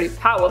Carnage is pretty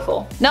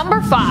powerful.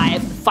 Number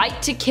 5.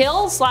 Fight to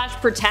kill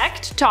 /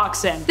 protect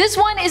Toxin. This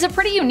one is a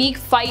pretty unique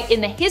fight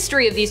in the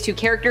history of these two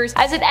characters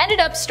as it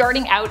ended up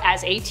starting out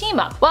as a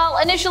team-up. Well,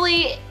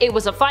 initially it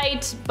was a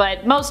fight,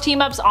 but most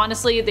team-ups,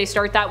 honestly, they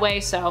start that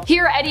way. So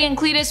here Eddie and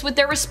Cletus with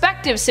their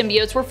respective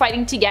symbiotes were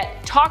fighting to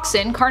get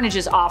Toxin,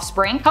 Carnage's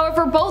offspring.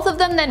 However, both of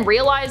them then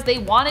realized they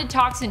wanted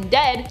Toxin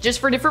dead just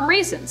for different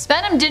reasons.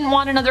 Venom didn't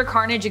want another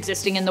Carnage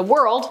existing in the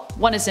world.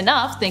 One is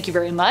enough, thank you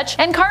very much.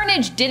 And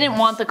Carnage didn't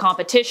want the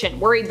competition,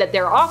 worried that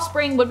their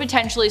offspring would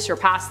potentially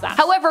surpass them.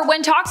 However,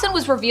 when Toxin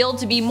was revealed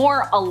to be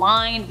more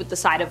aligned with the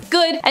side of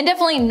good and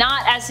definitely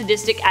not as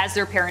sadistic as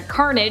their parent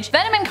Carnage,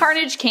 Venom and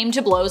Carnage came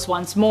to blows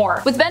once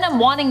more, with Venom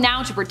wanting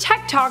now to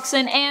protect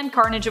Toxin and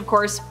Carnage of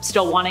course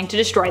still wanting to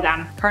destroy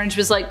them. Carnage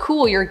was like,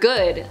 cool, you're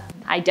good.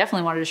 I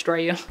definitely want to destroy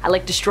you. I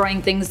like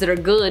destroying things that are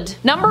good.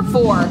 Number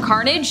 4.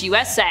 Carnage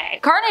USA.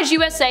 Carnage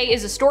USA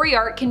is a story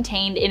arc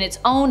contained in its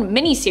own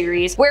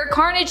miniseries where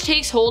Carnage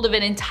takes hold of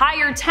an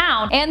entire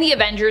town and the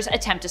Avengers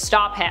attempt to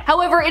stop him.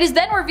 However, it is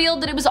then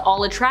revealed that it was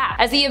all a trap,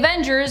 as the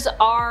Avengers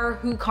are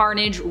who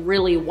Carnage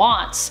really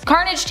wants.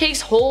 Carnage takes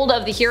hold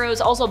of the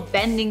heroes, also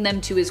bending them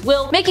to his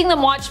will, making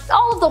them watch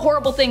all of the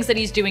horrible things that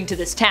he's doing to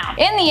this town.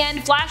 In the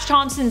end, Flash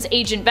Thompson's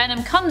Agent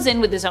Venom comes in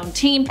with his own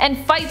team and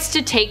fights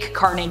to take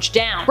Carnage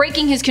down,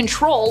 breaking his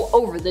control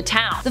over the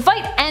town. The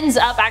fight ends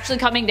up actually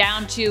coming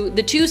down to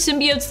the two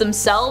symbiotes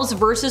themselves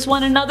versus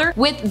one another,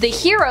 with the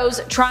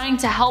heroes trying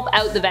to help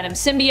out the Venom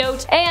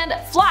symbiote, and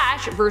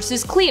Flash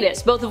versus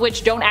Cletus, both of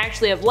which don't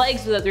actually have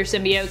legs without their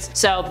symbiotes,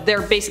 so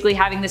they're basically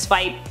having this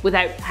fight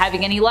without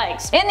having any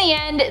legs. In the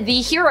end,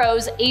 the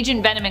heroes,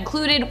 Agent Venom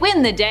included,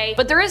 win the day,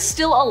 but there is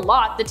still a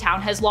lot the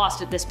town has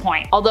lost at this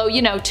point. Although,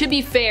 you know, to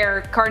be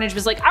fair, Carnage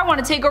was like, I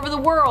want to take over the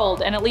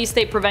world, and at least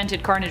they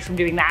prevented Carnage from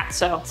doing that,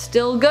 so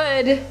still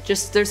good.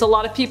 Just there's a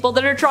lot of people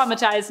that are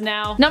traumatized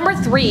now. Number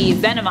 3.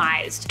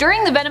 Venomized.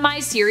 During the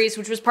Venomized series,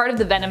 which was part of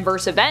the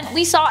Venomverse event,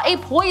 we saw a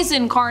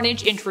poison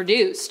Carnage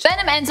introduced.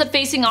 Venom ends up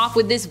facing off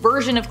with this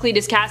version of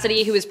Cletus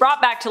Cassidy who is brought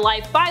back to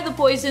life by the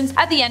poisons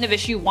at the end of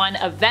issue 1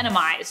 of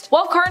Venomized.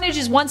 While Carnage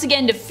is once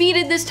again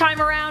defeated this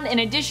time around, in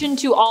addition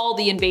to all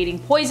the invading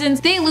poisons,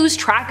 they lose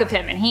track of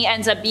him and he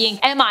ends up being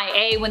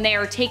MIA when they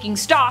are taking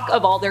stock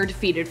of all their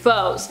defeated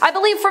foes. I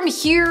believe from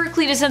here,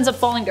 Cletus ends up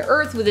falling to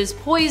earth with his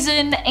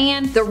poison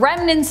and the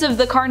remnants of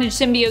the Carnage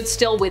symbiote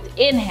still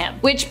within him,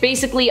 which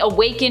basically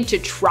awaken to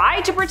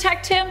try to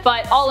protect him,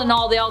 but all in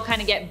all they all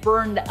kind of get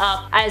burned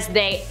up as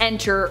they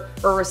enter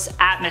Earth's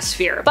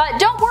atmosphere. But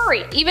don't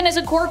worry, even as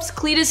a corpse,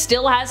 Cletus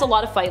still has a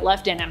lot of fight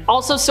left in him.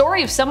 Also,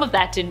 sorry if some of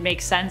that didn't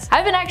make sense. I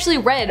haven't actually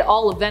read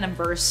all of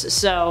Venomverse,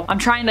 so I'm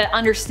trying to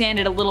understand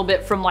it a little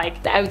bit from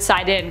like the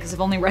outside in because I've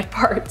only read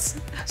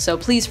parts. So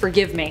please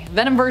forgive me.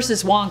 Venomverse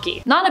is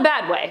wonky. Not in a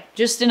bad way,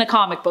 just in a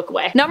comic book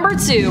way. Number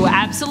 2.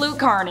 Absolute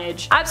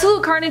Carnage.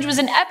 Absolute Carnage was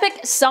an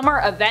epic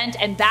summer event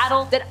and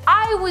battle that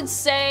I would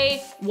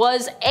say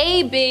was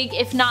a big,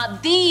 if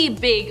not the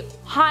big,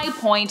 high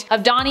point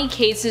of Donny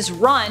Cates's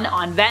run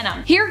on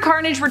Venom. Here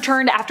Carnage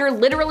returned after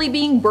literally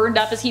being burned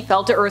up as he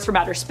fell to Earth from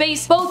outer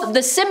space, both the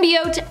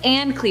symbiote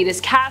and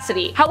Cletus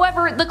Cassidy.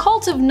 However, the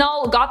cult of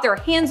Null got their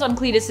hands on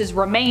Cletus's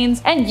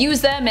remains and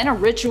used them in a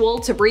ritual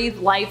to breathe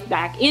life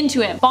back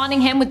into him,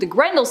 bonding him with the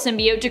Grendel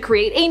symbiote to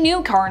create a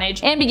new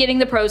Carnage and beginning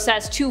the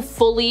process to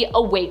fully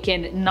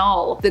awaken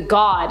Null, the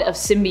god of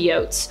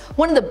symbiotes,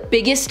 one of the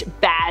biggest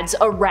bads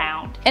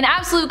around. In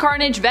Absolute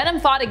Carnage, Venom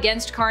fought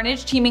against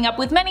Carnage, teaming up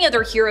with many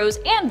other heroes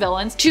and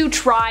villains to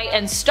try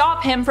and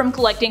stop him from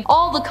collecting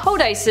all the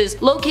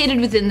codices located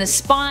within the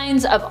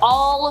spines of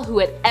all who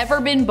had ever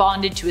been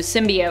bonded to a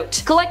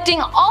symbiote. Collecting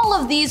all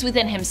of these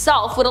within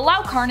himself would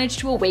allow Carnage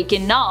to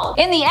awaken Null.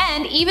 In the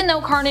end, even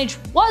though Carnage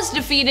was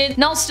defeated,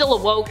 Null still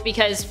awoke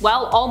because,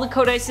 well, all the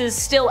codices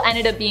still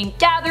ended up being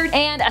gathered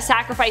and a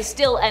sacrifice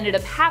still ended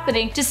up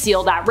happening to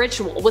seal that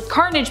ritual, with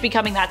Carnage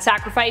becoming that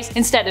sacrifice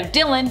instead of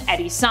Dylan,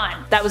 Eddie's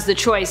son. That was the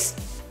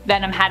choice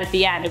Venom had at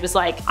the end. It was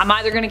like, I'm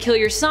either gonna kill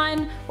your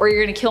son or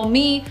you're gonna kill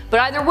me, but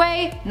either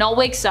way, Null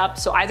wakes up,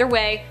 so either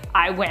way,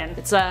 I win.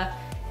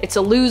 It's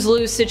a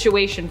lose-lose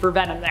situation for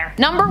Venom there.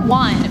 Number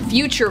 1,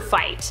 future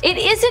fight. It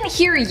isn't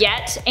here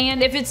yet,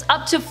 and if it's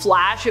up to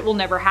Flash, it will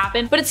never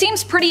happen, but it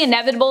seems pretty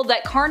inevitable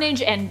that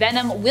Carnage and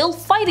Venom will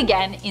fight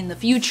again in the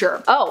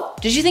future. Oh,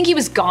 did you think he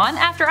was gone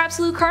after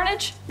Absolute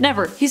Carnage?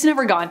 Never. He's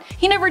never gone.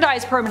 He never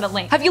dies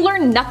permanently. Have you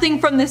learned nothing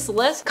from this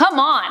list? Come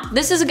on.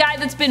 This is a guy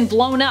that's been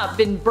blown up,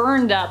 been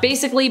burned up,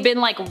 basically been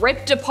like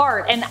ripped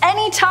apart, and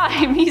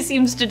anytime he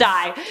seems to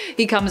die,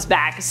 he comes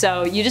back.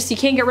 So you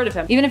can't get rid of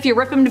him. Even if you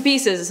rip him to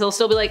pieces, he'll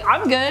still be like,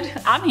 I'm good,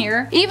 I'm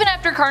here. Even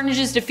after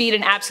Carnage's defeat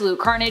in Absolute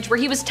Carnage, where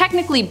he was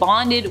technically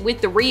bonded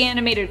with the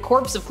reanimated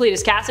corpse of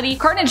Cletus Cassidy,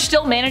 Carnage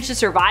still managed to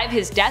survive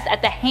his death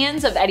at the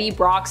hands of Eddie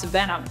Brock's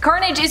Venom.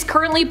 Carnage is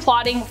currently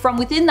plotting from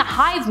within the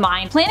hive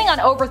mind, planning on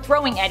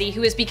overthrowing Eddie,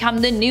 who has become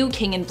the new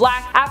King in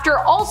Black, after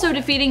also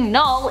defeating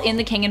Null in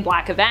the King in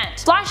Black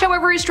event. Flash,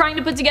 however, is trying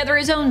to put together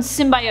his own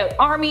symbiote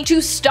army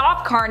to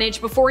stop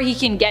Carnage before he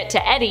can get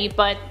to Eddie,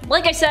 but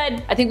like I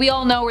said, I think we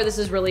all know where this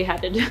is really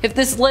headed. If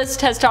this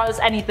list has taught us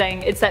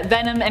anything, it's that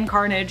Venom and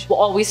Carnage will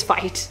always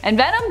fight. And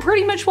Venom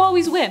pretty much will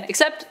always win,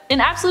 except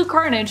in Absolute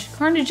Carnage,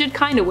 Carnage did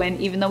kinda win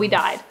even though he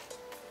died.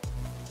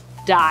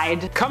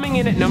 Coming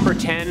in at number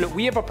 10,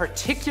 we have a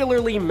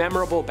particularly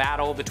memorable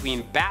battle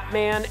between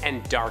Batman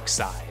and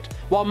Darkseid.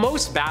 While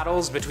most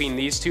battles between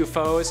these two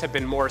foes have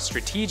been more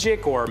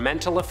strategic or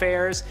mental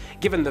affairs,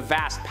 given the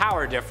vast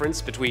power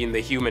difference between the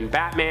human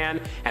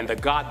Batman and the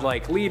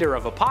godlike leader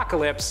of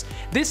Apocalypse,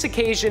 this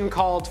occasion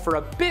called for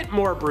a bit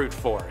more brute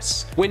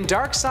force. When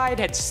Darkseid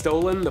had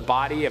stolen the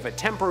body of a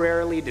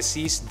temporarily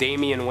deceased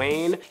Damian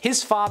Wayne,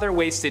 his father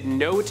wasted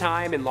no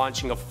time in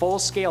launching a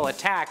full-scale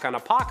attack on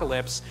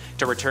Apocalypse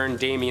to return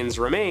Damian's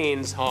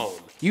remains home.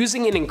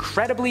 Using an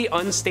incredibly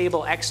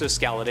unstable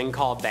exoskeleton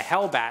called the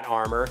Hellbat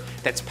armor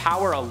that's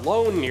power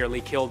alone nearly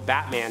killed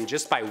Batman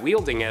just by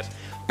wielding it,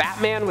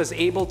 Batman was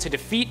able to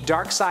defeat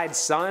Darkseid's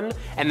son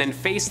and then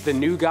face the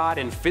new god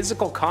in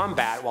physical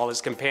combat while his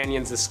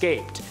companions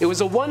escaped. It was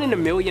a 1 in a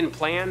million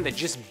plan that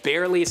just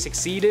barely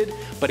succeeded,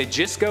 but it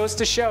just goes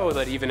to show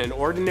that even an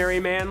ordinary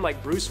man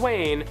like Bruce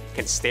Wayne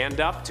can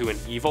stand up to an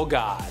evil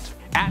god.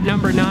 At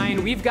number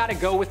 9, we've got to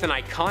go with an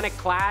iconic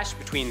clash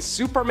between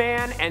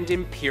Superman and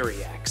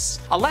Imperiex.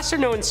 A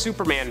lesser-known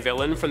Superman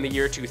villain from the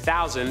year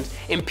 2000,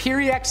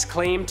 Imperiex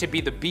claimed to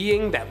be the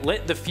being that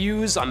lit the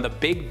fuse on the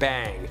Big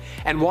Bang,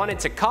 and wanted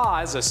to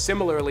cause a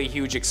similarly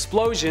huge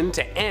explosion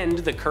to end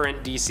the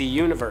current DC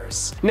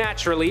universe.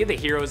 Naturally, the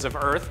heroes of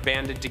Earth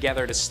banded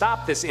together to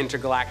stop this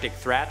intergalactic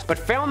threat, but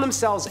found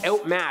themselves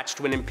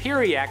outmatched when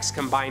Imperiex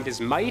combined his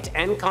might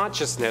and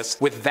consciousness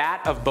with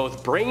that of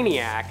both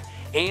Brainiac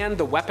and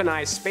the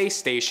weaponized space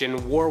station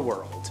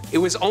Warworld. It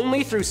was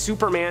only through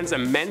Superman's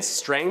immense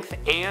strength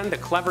and the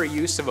clever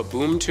use of a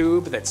boom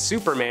tube that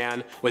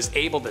Superman was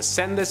able to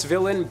send this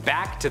villain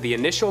back to the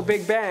initial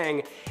Big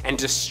Bang and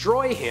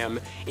destroy him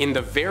in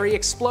the very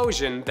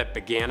explosion that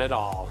began it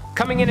all.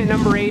 Coming in at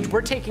number 8,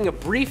 we're taking a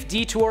brief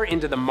detour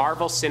into the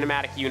Marvel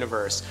Cinematic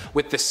Universe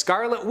with the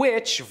Scarlet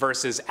Witch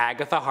versus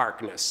Agatha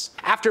Harkness.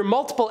 After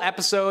multiple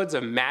episodes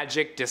of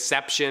magic,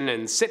 deception,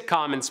 and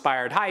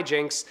sitcom-inspired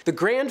hijinks, the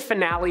grand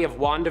finale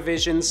of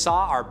WandaVision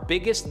saw our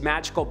biggest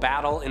magical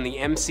battle in the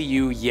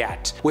MCU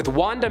yet, with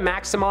Wanda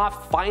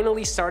Maximoff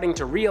finally starting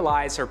to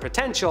realize her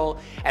potential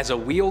as a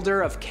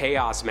wielder of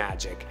chaos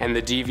magic, and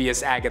the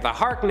devious Agatha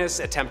Harkness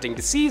attempting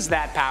to seize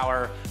that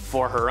power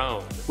for her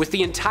own. With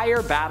the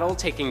entire battle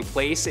taking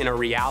place in a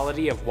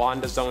reality of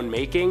Wanda's own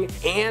making,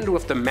 and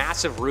with the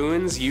massive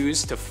ruins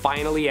used to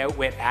finally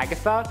outwit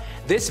Agatha,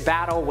 this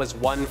battle was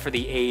one for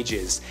the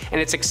ages,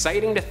 and it's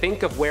exciting to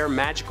think of where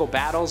magical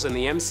battles in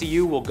the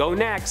MCU will go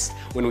next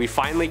when we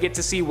finally get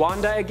to see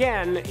Wanda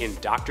again in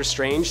Doctor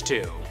Strange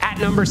 2. At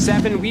number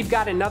 7, we've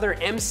got another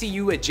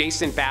MCU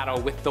adjacent battle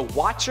with the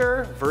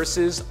Watcher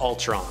versus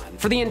Ultron.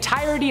 For the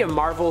entirety of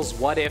Marvel's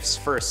What If's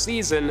first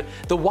season,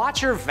 the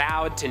Watcher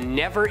vowed to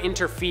never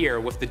interfere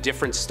with the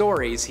different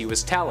stories he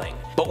was telling.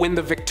 But when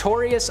the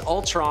victorious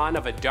Ultron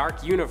of a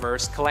dark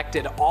universe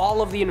collected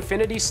all of the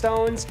Infinity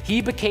Stones,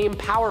 he became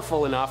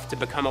powerful enough to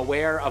become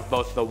aware of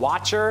both the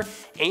Watcher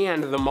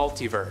and the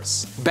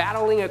multiverse.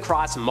 Battling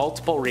across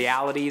multiple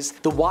realities,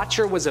 the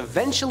Watcher was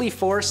eventually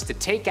forced to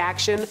take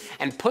action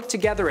and put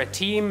together a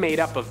team made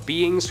up of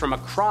beings from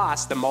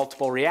across the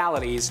multiple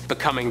realities,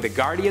 becoming the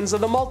Guardians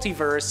of the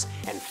Multiverse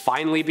and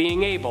finally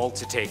being able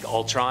to take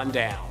Ultron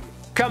down.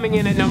 Coming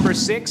in at number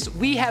 6,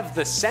 we have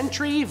the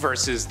Sentry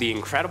versus the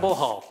Incredible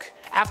Hulk.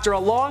 After a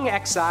long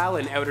exile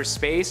in outer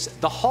space,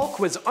 the Hulk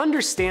was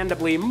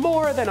understandably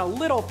more than a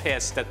little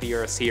pissed at the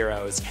Earth's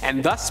heroes,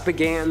 and thus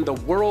began the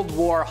World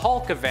War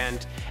Hulk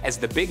event as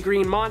the big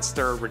green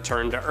monster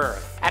returned to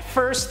Earth. At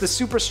first, the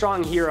super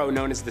strong hero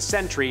known as the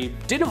Sentry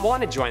didn't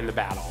want to join the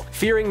battle,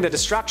 fearing the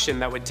destruction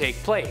that would take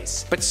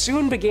place, but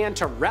soon began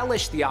to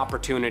relish the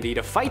opportunity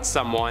to fight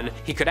someone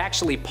he could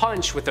actually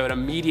punch without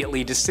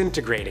immediately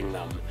disintegrating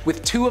them.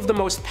 With two of the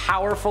most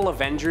powerful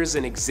Avengers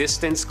in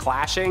existence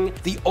clashing,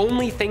 the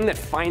only thing that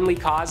finally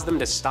caused them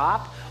to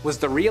stop was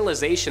the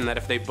realization that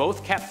if they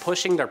both kept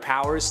pushing their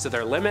powers to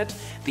their limit,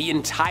 the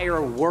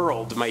entire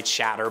world might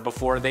shatter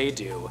before they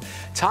do.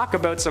 Talk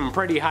about some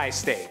pretty high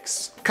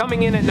stakes.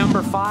 Coming in at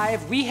number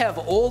 5, we have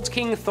Old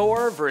King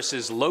Thor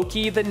versus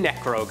Loki the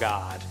Necro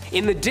God.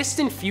 In the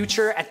distant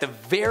future, at the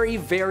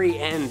very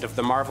end of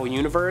the Marvel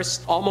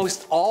Universe,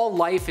 almost all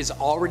life is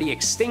already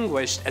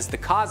extinguished as the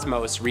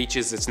cosmos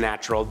reaches its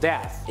natural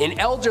death. An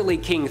elderly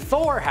King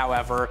Thor,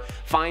 however,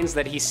 finds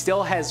that he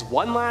still has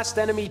one last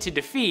enemy to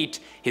defeat,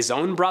 his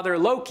own brother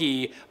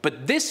Loki,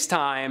 but this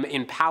time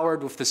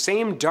empowered with the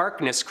same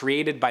darkness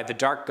created by the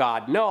dark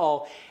god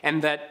Null,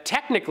 and that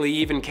technically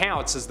even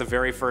counts as the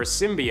very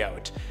first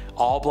symbiote.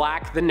 All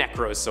Black the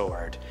Necro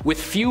Sword.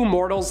 With few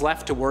mortals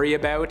left to worry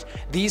about,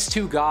 these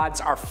two gods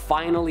are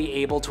finally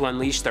able to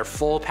unleash their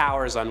full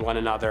powers on one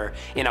another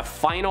in a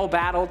final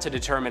battle to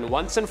determine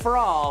once and for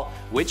all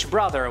which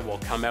brother will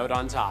come out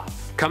on top.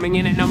 Coming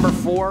in at number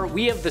 4,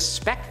 we have the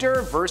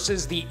Spectre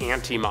versus the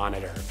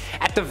Anti-Monitor.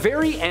 At the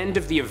very end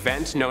of the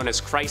event known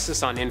as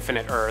Crisis on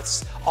Infinite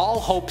Earths, all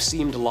hope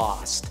seemed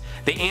lost.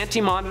 The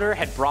Anti-Monitor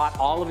had brought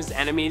all of his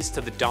enemies to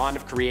the dawn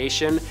of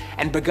creation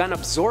and begun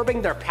absorbing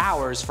their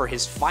powers for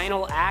his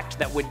final act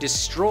that would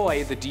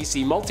destroy the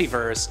DC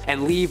multiverse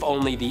and leave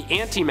only the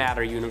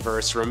antimatter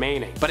universe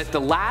remaining. But at the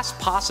last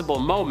possible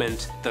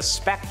moment, the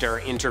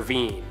Spectre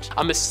intervened.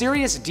 A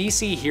mysterious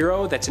DC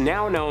hero that's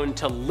now known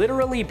to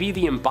literally be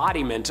the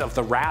embodiment of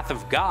the wrath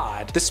of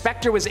God, the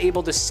Spectre was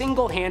able to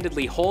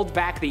single-handedly hold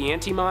back the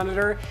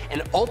Anti-Monitor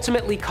and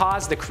ultimately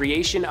cause the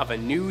creation of a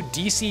new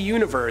DC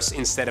universe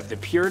instead of the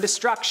pure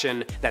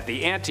destruction that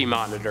the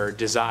Anti-Monitor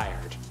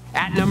desired.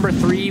 At number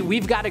 3,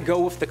 we've got to go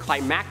with the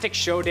climactic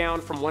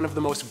showdown from one of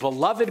the most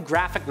beloved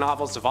graphic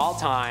novels of all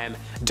time,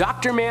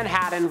 Dr.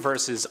 Manhattan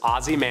vs.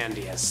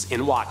 Ozymandias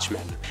in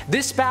Watchmen.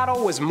 This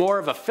battle was more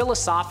of a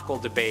philosophical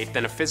debate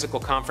than a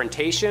physical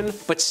confrontation,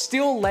 but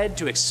still led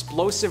to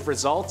explosive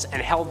results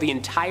and held the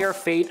entire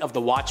fate of the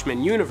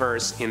Watchmen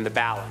universe in the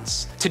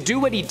balance. To do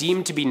what he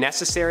deemed to be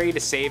necessary to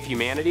save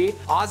humanity,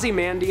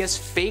 Ozymandias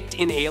faked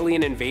an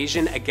alien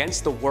invasion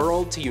against the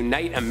world to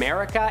unite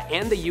America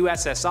and the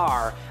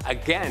USSR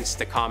against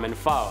the common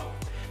foe.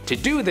 To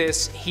do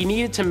this, he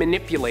needed to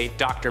manipulate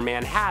Dr.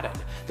 Manhattan,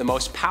 the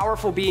most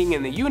powerful being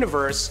in the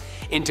universe,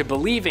 into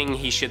believing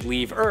he should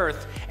leave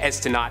Earth as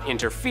to not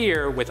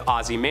interfere with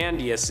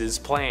Ozymandias'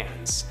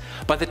 plans.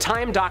 By the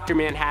time Dr.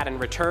 Manhattan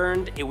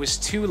returned, it was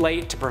too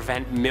late to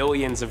prevent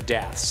millions of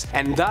deaths,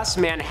 and thus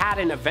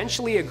Manhattan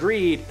eventually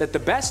agreed that the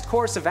best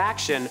course of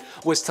action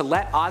was to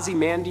let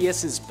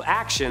Ozymandias'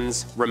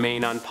 actions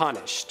remain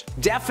unpunished.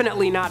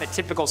 Definitely not a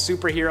typical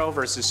superhero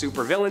versus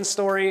supervillain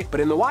story, but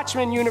in the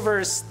Watchmen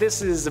universe,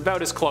 this is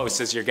about as close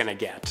as you're gonna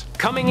get.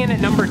 Coming in at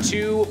number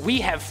 2,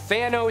 we have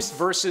Thanos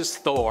versus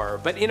Thor,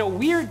 but in a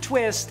weird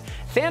twist,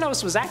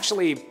 Thanos was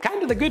actually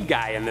kind of the good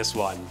guy in this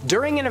one.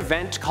 During an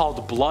event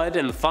called Blood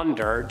and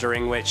Thunder,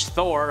 during which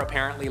Thor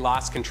apparently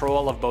lost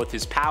control of both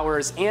his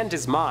powers and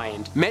his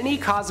mind, many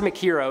cosmic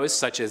heroes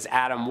such as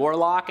Adam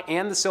Warlock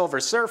and the Silver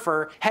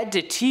Surfer had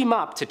to team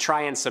up to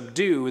try and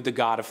subdue the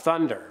God of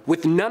Thunder.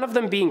 With none of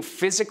them being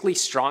physically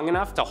strong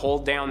enough to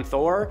hold down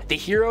Thor, the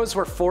heroes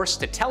were forced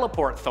to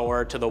teleport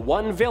Thor to the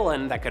one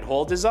villain that could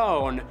hold his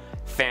own,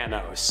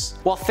 Thanos.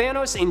 While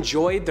Thanos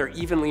enjoyed their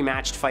evenly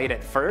matched fight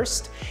at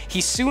first,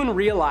 he soon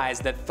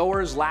realized that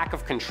Thor's lack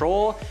of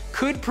control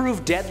could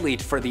prove deadly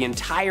for the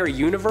entire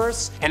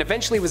universe, and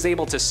eventually was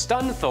able to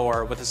stun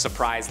Thor with a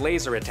surprise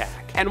laser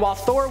attack. And while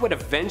Thor would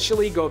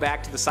eventually go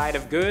back to the side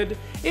of good,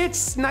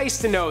 it's nice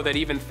to know that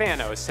even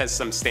Thanos has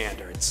some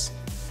standards.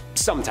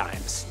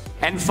 Sometimes.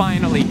 And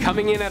finally,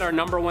 coming in at our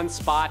number 1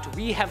 spot,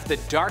 we have the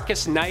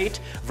Darkest Night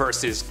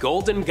versus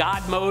Golden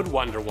God Mode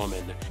Wonder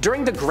Woman.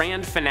 During the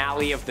grand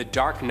finale of the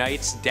Dark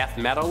Knight's death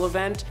metal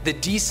event, the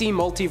DC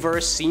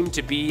multiverse seemed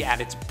to be at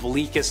its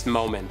bleakest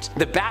moment.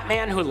 The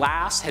Batman who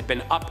laughs had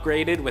been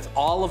upgraded with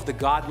all of the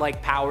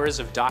godlike powers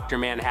of Dr.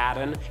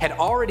 Manhattan, had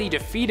already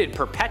defeated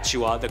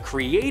Perpetua, the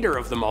creator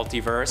of the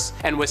multiverse,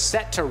 and was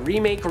set to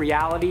remake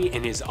reality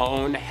in his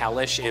own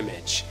hellish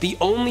image. The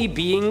only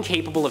being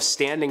capable of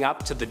standing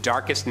up to the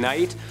Darkest Night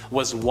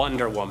was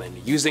Wonder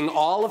Woman, using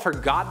all of her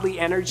godly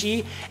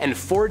energy and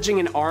forging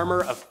an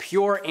armor of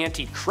pure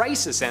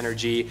anti-crisis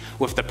energy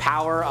with the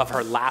power of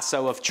her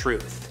lasso of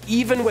truth.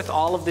 Even with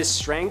all of this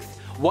strength,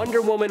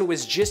 Wonder Woman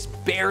was just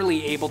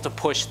barely able to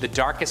push the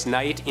Darkest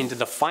Night into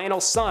the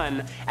final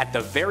sun at the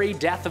very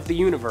death of the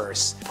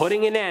universe,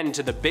 putting an end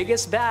to the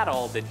biggest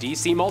battle the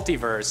DC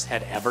multiverse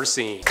had ever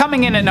seen.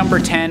 Coming in at number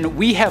 10,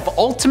 we have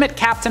Ultimate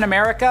Captain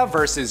America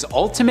versus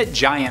Ultimate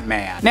Giant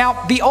Man.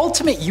 Now, the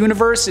Ultimate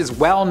Universe is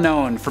well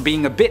known for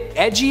being a bit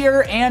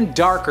edgier and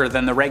darker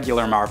than the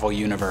regular Marvel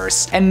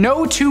Universe, and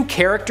no two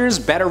characters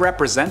better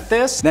represent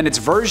this than its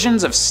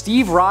versions of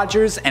Steve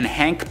Rogers and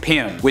Hank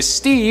Pym, with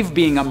Steve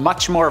being a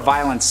much more violent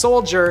violent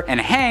soldier, and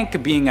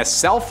Hank being a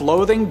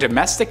self-loathing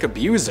domestic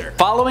abuser.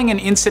 Following an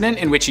incident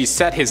in which he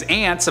set his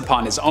aunts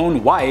upon his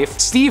own wife,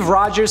 Steve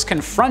Rogers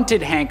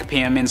confronted Hank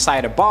Pym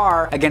inside a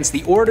bar against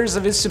the orders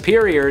of his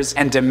superiors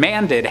and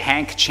demanded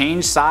Hank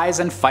change size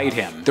and fight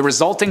him. The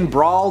resulting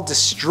brawl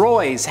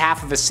destroys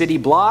half of a city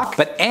block,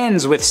 but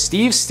ends with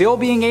Steve still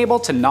being able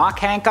to knock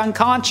Hank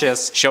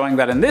unconscious, showing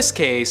that in this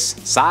case,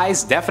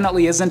 size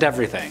definitely isn't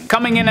everything.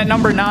 Coming in at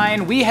number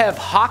 9, we have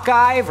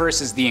Hawkeye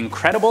versus the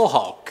Incredible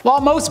Hulk.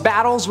 While most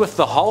battles with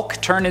the Hulk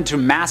turn into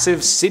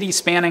massive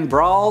city-spanning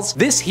brawls,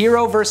 this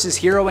hero versus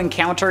hero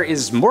encounter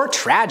is more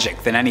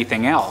tragic than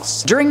anything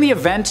else. During the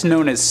event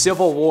known as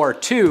Civil War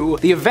II,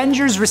 the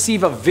Avengers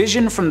receive a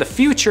vision from the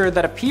future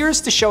that appears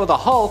to show the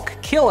Hulk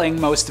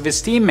killing most of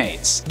his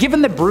teammates.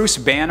 Given that Bruce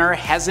Banner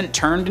hasn't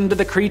turned into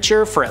the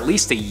creature for at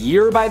least a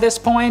year by this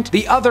point,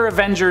 the other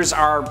Avengers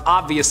are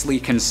obviously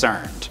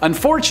concerned.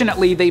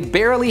 Unfortunately, they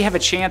barely have a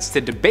chance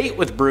to debate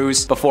with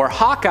Bruce before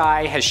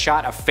Hawkeye has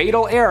shot a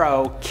fatal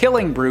arrow,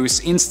 killing Bruce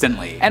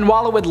instantly. And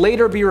while it would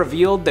later be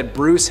revealed that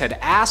Bruce had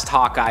asked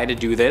Hawkeye to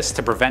do this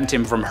to prevent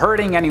him from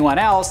hurting anyone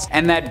else,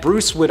 and that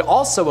Bruce would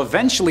also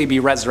eventually be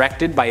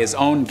resurrected by his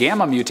own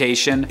gamma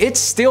mutation, it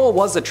still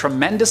was a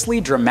tremendously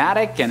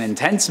dramatic and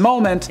intense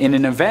moment in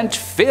an event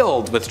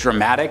filled with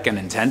dramatic and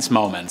intense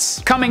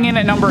moments. Coming in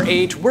at number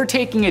 8, we're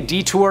taking a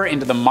detour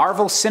into the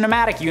Marvel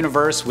Cinematic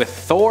Universe with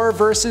Thor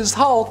vs.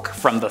 Hulk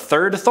from the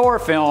third Thor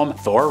film,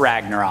 Thor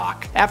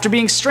Ragnarok. After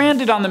being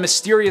stranded on the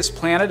mysterious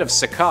planet of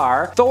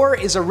Sakaar, Thor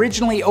is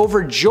originally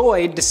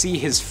overjoyed to see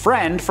his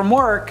friend from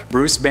work,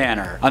 Bruce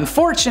Banner.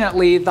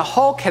 Unfortunately, the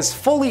Hulk has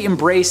fully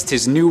embraced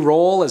his new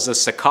role as a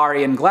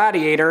Sakarian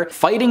gladiator,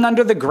 fighting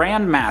under the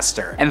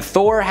Grandmaster, and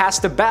Thor has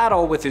to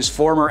battle with his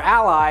former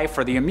ally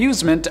for the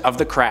amusement of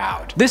the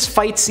crowd. This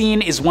fight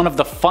scene is one of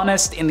the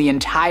funnest in the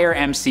entire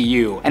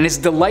MCU, and has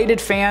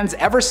delighted fans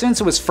ever since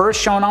it was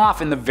first shown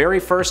off in the very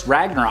first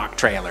Ragnarok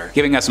trailer,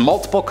 giving us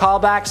multiple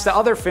callbacks to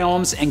other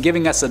films and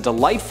giving us a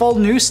delightful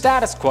new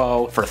status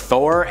quo for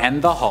Thor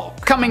and the Hulk.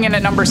 Coming in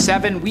at number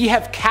 7, we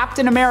have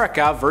Captain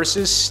America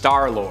vs.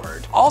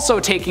 Star-Lord. Also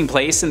taking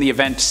place in the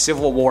event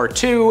Civil War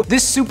II,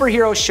 this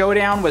superhero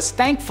showdown was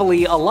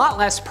thankfully a lot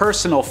less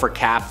personal for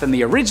Cap than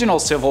the original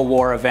Civil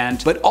War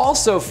event, but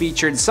also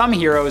featured some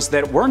heroes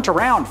that weren't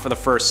around for the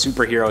first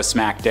superhero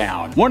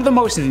smackdown. One of the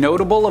most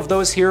notable of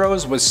those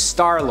heroes was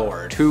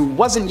Star-Lord, who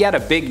wasn't yet a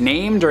big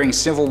name during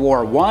Civil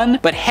War I,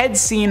 but had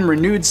seen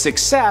renewed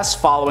success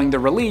following the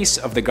release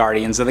of the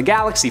Guardians of the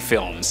Galaxy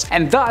films,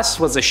 and thus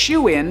was a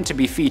shoo-in to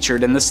be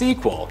featured in the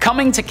sequel.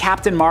 Coming to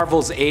Captain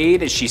Marvel's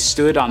aid as she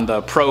stood on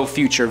the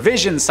pro-future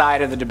vision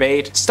side of the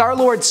debate,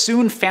 Star-Lord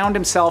soon found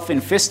himself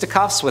in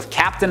fisticuffs with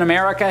Captain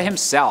America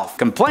himself,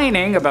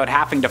 complaining about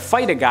having to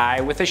fight a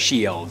guy with a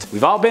shield.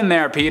 We've all been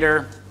there,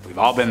 Peter. We've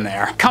all been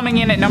there. Coming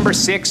in at number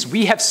 6,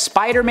 we have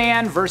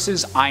Spider-Man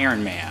vs.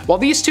 Iron Man. While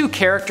these two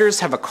characters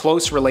have a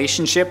close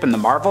relationship in the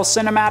Marvel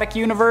Cinematic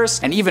Universe,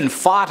 and even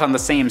fought on the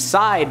same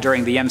side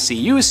during the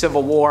MCU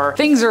Civil War,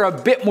 things are a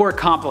bit more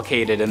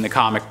complicated in the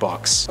comic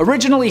books.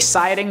 Originally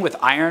siding with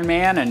Iron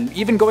Man, and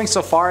even going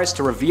so far as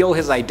to reveal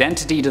his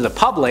identity to the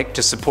public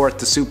to support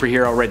the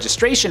Superhero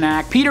Registration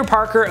Act, Peter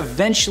Parker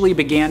eventually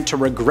began to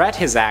regret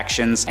his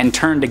actions and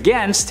turned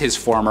against his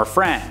former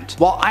friend.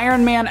 While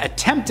Iron Man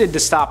attempted to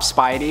stop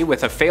Spidey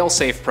with a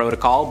failsafe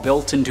protocol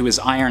built into his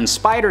Iron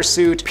Spider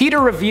suit, Peter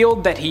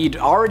revealed that he'd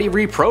already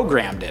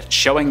reprogrammed it,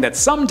 showing that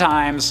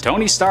sometimes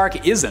Tony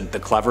Stark isn't the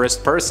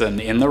cleverest person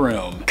in the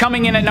room.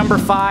 Coming in at number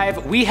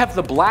 5, we have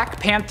the Black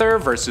Panther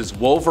vs.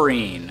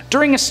 Wolverine.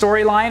 During a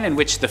storyline in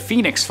which the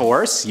Phoenix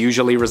Force,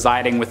 usually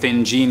residing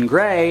within Jean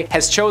Grey,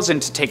 has chosen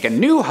to take a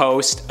new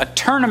host, a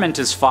tournament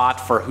is fought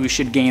for who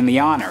should gain the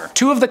honor.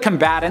 Two of the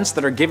combatants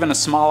that are given a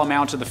small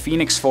amount of the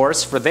Phoenix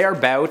Force for their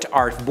bout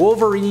are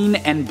Wolverine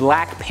and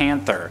Black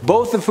Panther,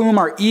 both of whom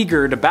are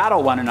eager to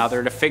battle one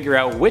another to figure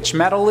out which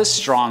metal is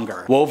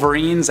stronger,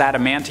 Wolverine's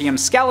adamantium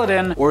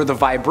skeleton or the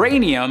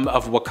vibranium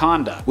of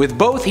Wakanda. With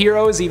both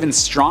heroes even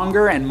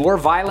stronger and more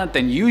violent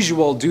than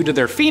usual due to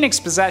their Phoenix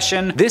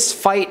possession, this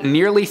fight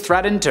nearly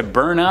threatened to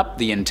burn up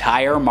the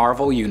entire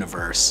Marvel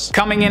universe.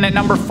 Coming in at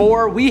number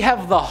 4, we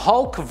have the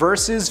Hulk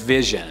vs.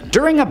 Vision.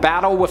 During a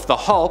battle with the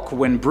Hulk,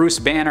 when Bruce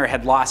Banner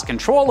had lost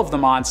control of the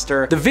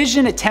monster, the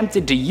Vision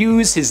attempted to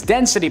use his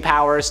density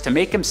powers to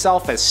make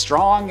himself as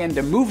strong and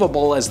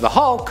immovable as the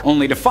Hulk,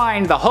 only to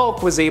find the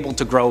Hulk was able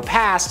to grow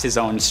past his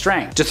own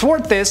strength. To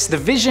thwart this, the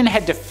Vision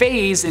had to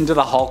phase into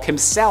the Hulk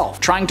himself,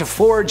 trying to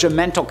forge a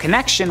mental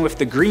connection with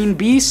the Green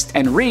Beast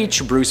and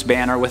reach Bruce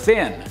Banner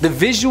within. The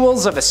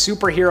visuals of a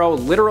superhero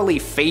literally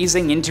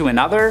phasing into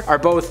another are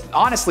both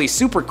honestly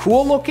super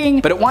cool looking,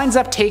 but it winds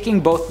up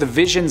taking both the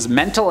Vision's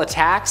mental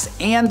attacks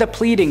and the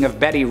pleading of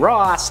Betty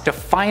Ross to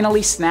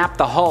finally snap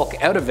the Hulk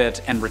out of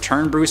it and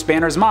return Bruce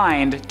Banner's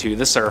mind to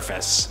the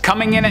surface.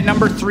 Coming in at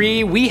number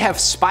 3, we have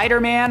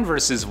Spider-Man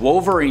vs.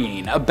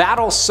 Wolverine, a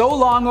battle so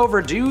long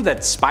overdue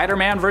that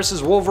Spider-Man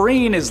vs.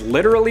 Wolverine is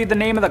literally the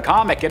name of the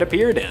comic it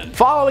appeared in.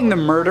 Following the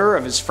murder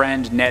of his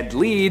friend Ned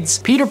Leeds,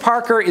 Peter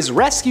Parker is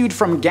rescued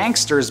from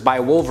gangsters by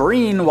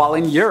Wolverine while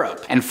in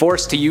Europe, and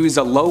forced to use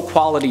a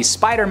low-quality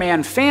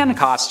Spider-Man fan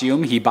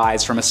costume he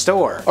buys from a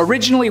store.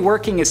 Originally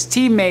working as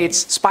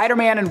teammates,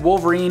 Spider-Man and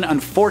Wolverine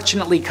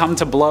unfortunately come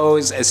to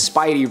blows as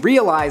Spidey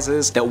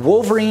realizes that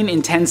Wolverine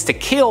intends to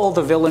kill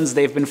the villains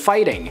they've been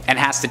fighting, and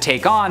has to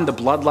take on the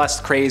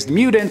bloodlust-crazed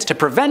mutant to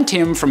prevent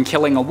him from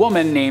killing a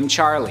woman named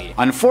Charlie.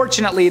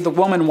 Unfortunately, the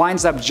woman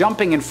winds up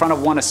jumping in front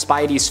of one of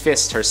Spidey's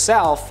fists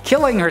herself,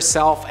 killing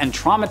herself and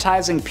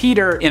traumatizing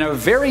Peter in a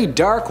very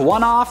dark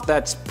one-off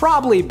that's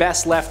probably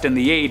best left in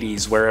the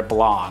 80s where it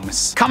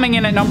belongs. Coming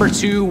in at number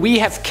 2, we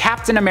have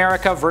Captain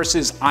America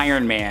vs.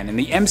 Iron Man in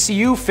the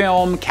MCU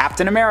film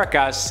Captain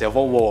America: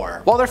 Civil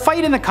War. While their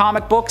fight in the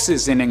comic books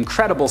is an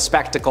incredible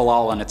spectacle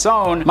all on its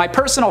own, my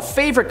personal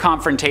favorite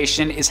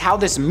confrontation is how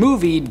this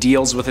movie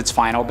deals with its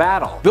final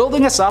battle.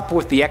 Building us up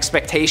with the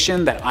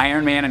expectation that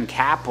Iron Man and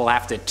Cap will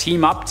have to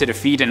team up to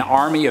defeat an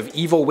army of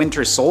evil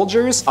Winter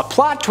Soldiers, a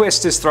plot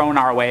twist is thrown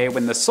our way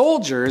when the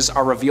soldiers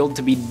are revealed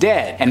to be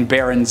dead, and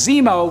Baron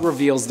Zemo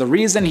reveals the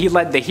reason he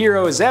led the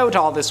heroes out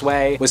all this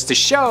way was to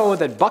show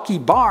that Bucky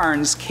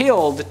Barnes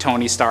killed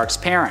Tony Stark's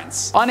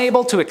parents.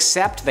 Unable to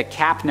accept that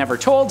Cap never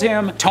told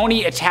him,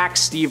 Tony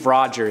attacks Steve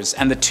Rogers,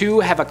 and the two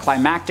have a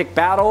climactic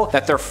battle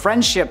that their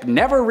friendship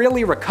never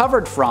really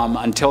recovered from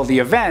until the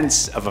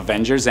events of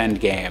Avengers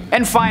Endgame.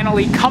 And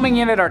finally, coming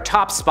in at our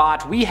top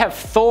spot, we have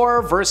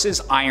Thor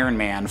vs. Iron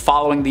Man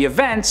following the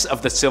events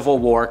of the Civil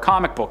War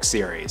comic book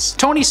series.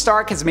 Tony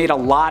Stark has made a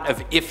lot of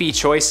iffy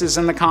choices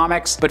in the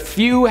comics, but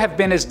few have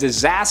been as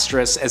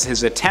disastrous as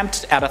his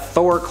attempt at a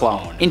Thor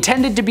clone.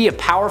 Intended to be a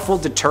powerful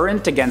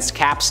deterrent against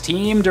Cap's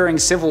team during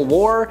Civil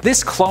War,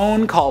 this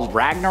clone called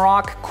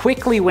Ragnarok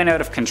quickly went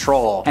out of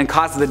control and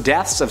caused the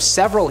deaths of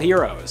several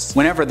heroes.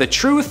 Whenever the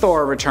true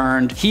Thor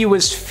returned, he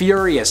was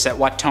furious at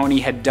what Tony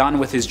had done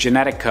with his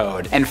genetic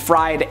code and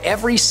fried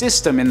every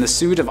system in the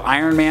suit of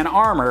Iron Man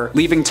armor,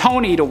 leaving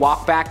Tony to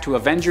walk back to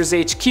Avengers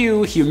HQ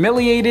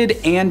humiliated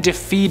and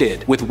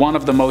defeated with one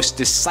of the most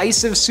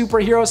decisive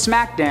superhero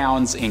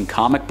smackdowns in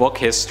comic book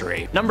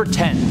history. Number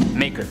 10,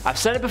 Maker. I've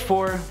said it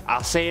before,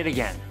 I'll say it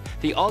again.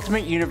 The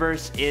Ultimate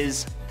Universe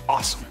is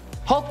awesome.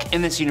 Hulk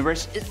in this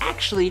universe is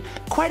actually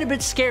quite a bit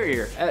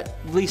scarier, at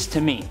least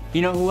to me.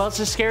 You know who else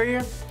is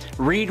scarier?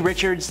 Reed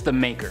Richards, the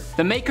Maker.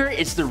 The Maker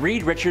is the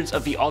Reed Richards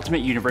of the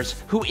Ultimate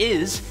Universe, who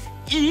is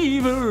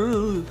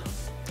evil.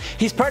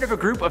 He's part of a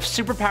group of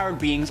superpowered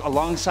beings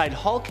alongside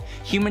Hulk,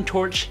 Human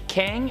Torch,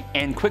 Kang,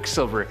 and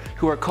Quicksilver,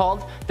 who are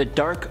called the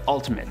Dark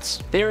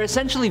Ultimates. They are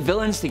essentially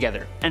villains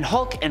together, and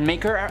Hulk and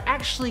Maker are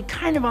actually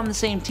kind of on the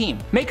same team.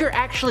 Maker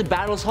actually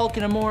battles Hulk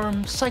in a more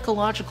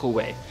psychological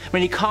way,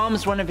 when he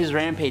calms one of his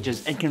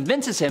rampages and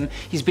convinces him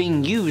he's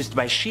being used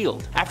by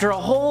S.H.I.E.L.D. After a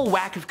whole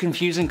whack of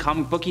confusing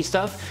comic booky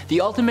stuff,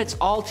 the Ultimates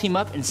all team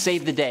up and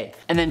save the day,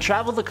 and then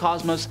travel the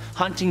cosmos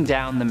hunting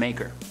down the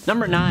Maker.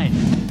 Number 9.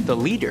 The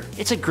Leader.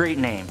 It's a great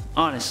name,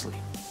 honestly.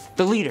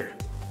 The Leader.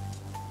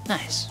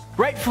 Nice.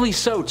 Rightfully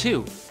so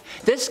too.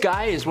 This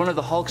guy is one of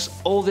the Hulk's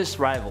oldest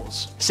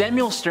rivals.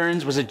 Samuel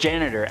Stearns was a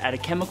janitor at a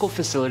chemical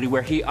facility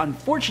where he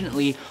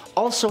unfortunately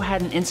also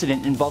had an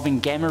incident involving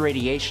gamma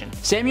radiation.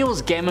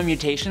 Samuel's gamma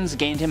mutations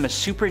gained him a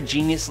super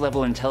genius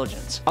level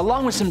intelligence,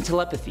 along with some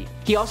telepathy.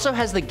 He also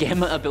has the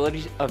gamma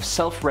ability of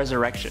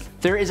self-resurrection.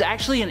 There is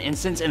actually an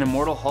instance in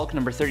Immortal Hulk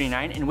number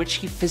 39 in which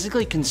he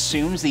physically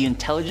consumes the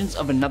intelligence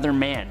of another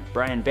man,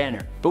 Brian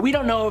Banner. But we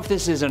don't know if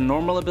this is a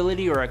normal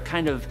ability or a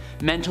kind of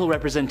mental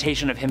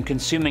representation of him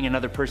consuming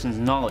another person's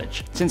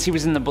knowledge, since he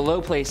was in the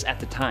below place at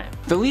the time.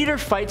 The Leader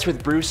fights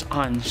with Bruce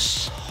on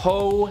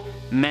so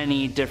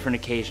many different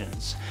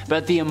occasions,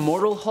 but the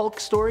Immortal Hulk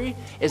story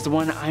is the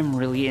one I'm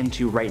really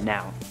into right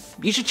now.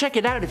 You should check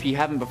it out if you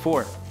haven't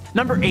before.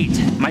 Number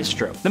 8,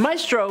 Maestro. The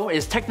Maestro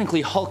is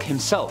technically Hulk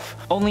himself,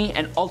 only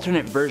an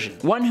alternate version,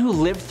 one who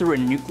lived through a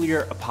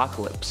nuclear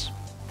apocalypse.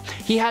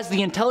 He has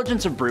the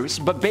intelligence of Bruce,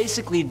 but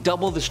basically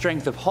double the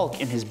strength of Hulk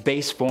in his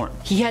base form.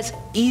 He has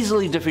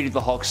easily defeated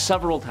the Hulk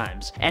several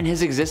times, and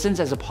his existence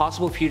as a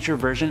possible future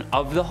version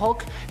of the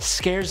Hulk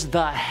scares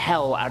the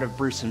hell out of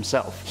Bruce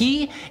himself.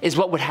 He is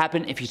what would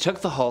happen if you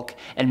took the Hulk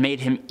and made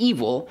him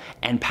evil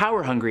and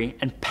power hungry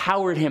and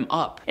powered him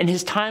up. In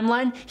his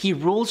timeline, he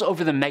rules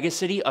over the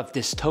megacity of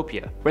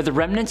Dystopia, where the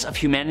remnants of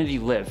humanity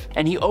live,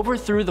 and he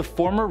overthrew the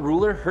former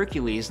ruler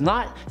Hercules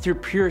not through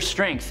pure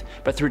strength,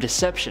 but through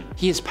deception.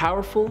 He is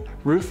powerful,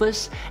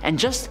 ruthless, and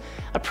just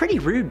a pretty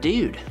rude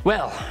dude.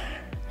 Well,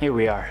 here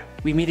we are.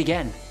 We meet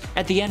again,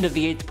 at the end of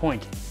the 8th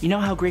point. You know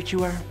how great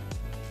you are?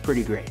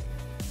 Pretty great.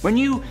 When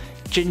you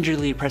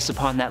gingerly press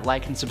upon that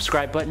like and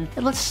subscribe button,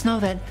 it lets us know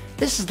that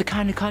this is the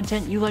kind of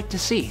content you like to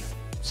see.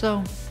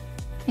 So,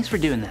 thanks for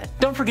doing that.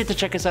 Don't forget to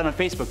check us out on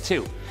Facebook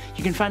too.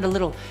 You can find a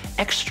little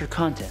extra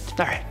content.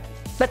 Alright,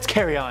 let's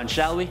carry on,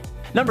 shall we?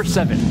 Number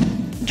 7.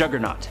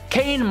 Juggernaut.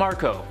 Cain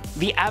Marko,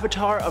 the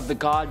avatar of the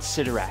god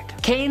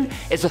Sidorak. Cain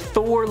is a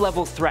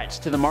Thor-level threat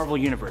to the Marvel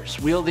Universe,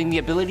 wielding the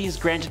abilities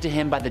granted to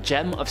him by the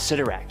Gem of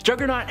Sidorak.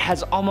 Juggernaut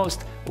has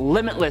almost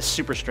limitless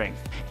super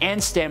strength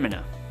and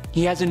stamina.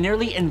 He has a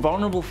nearly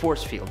invulnerable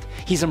force field,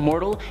 he's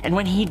immortal, and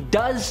when he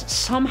does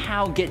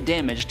somehow get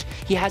damaged,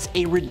 he has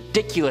a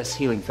ridiculous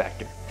healing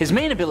factor. His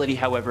main ability,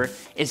 however,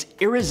 is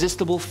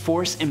irresistible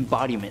force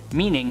embodiment,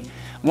 meaning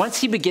once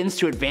he begins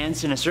to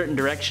advance in a certain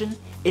direction,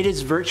 it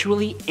is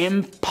virtually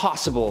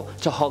impossible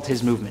to halt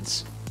his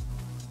movements.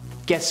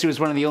 Guess who is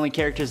one of the only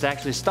characters to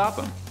actually stop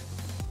him?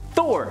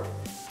 Thor!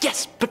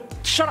 Yes, but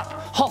shut up!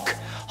 Hulk!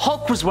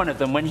 Hulk was one of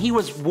them when he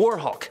was War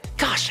Hulk.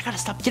 Gosh, I gotta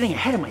stop getting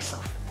ahead of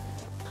myself.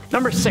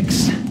 Number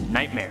 6.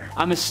 Nightmare.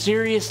 A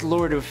mysterious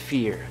lord of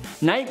fear.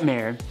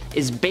 Nightmare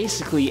is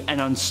basically an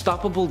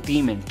unstoppable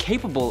demon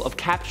capable of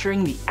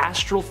capturing the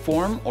astral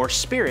form or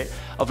spirit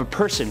of a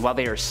person while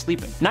they are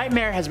sleeping.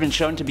 Nightmare has been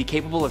shown to be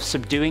capable of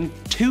subduing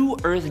 2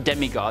 earth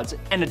demigods,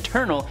 an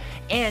eternal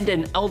and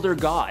an elder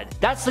god.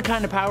 That's the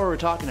kind of power we're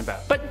talking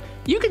about. But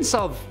you can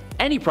solve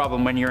any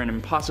problem when you're an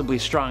impossibly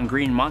strong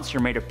green monster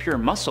made of pure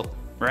muscle,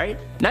 right?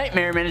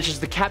 Nightmare manages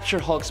to capture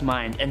Hulk's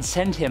mind and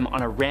send him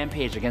on a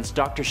rampage against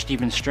Dr.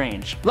 Stephen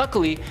Strange.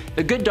 Luckily,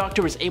 the good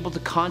doctor was able to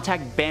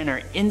contact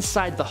Banner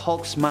inside the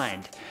Hulk's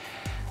mind.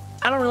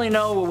 I don't really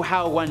know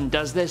how one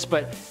does this,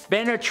 but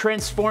Banner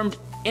transformed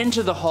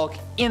into the Hulk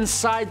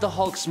inside the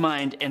Hulk's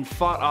mind and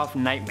fought off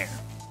Nightmare.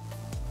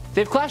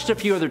 They've clashed a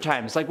few other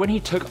times, like when he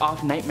took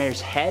off Nightmare's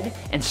head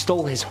and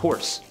stole his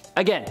horse.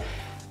 Again,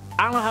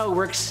 I don't know how it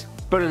works,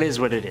 but it is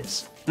what it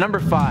is.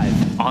 Number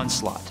 5.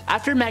 Onslaught.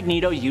 After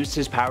Magneto used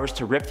his powers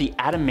to rip the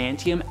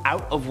adamantium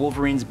out of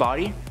Wolverine's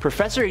body,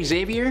 Professor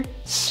Xavier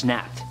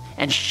snapped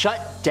and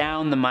shut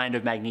down the mind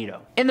of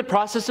Magneto. In the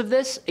process of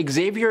this,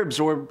 Xavier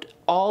absorbed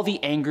all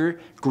the anger,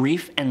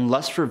 grief, and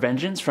lust for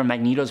vengeance from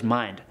Magneto's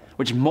mind,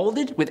 which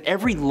molded with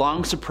every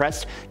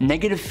long-suppressed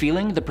negative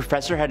feeling the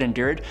Professor had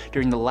endured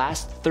during the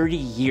last 30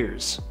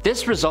 years.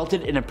 This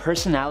resulted in a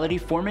personality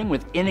forming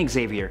within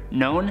Xavier,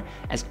 known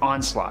as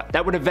Onslaught,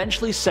 that would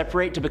eventually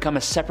separate to become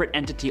a separate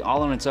entity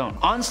all on its own.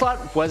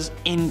 Onslaught was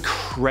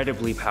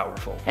incredibly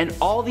powerful, and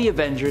all the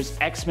Avengers,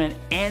 X-Men,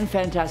 and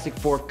Fantastic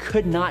Four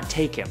could not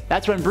take him.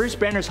 That's when Bruce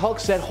Banner's Hulk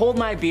said, "Hold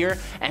my beer,"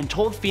 and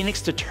told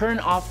Phoenix to turn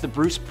off the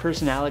Bruce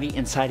personality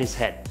inside his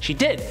head. She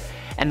did,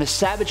 and the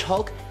Savage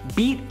Hulk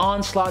beat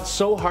Onslaught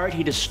so hard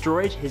he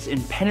destroyed his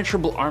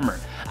impenetrable armor,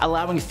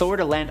 allowing Thor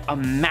to land a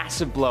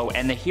massive blow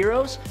and the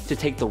heroes to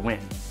take the win.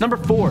 Number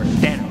 4.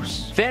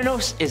 Thanos.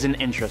 Thanos is an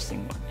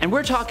interesting one, and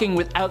we're talking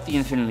without the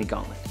Infinity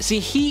Gauntlet. See,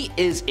 he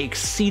is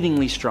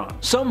exceedingly strong,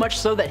 so much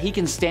so that he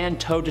can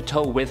stand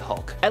toe-to-toe with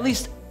Hulk, at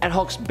least at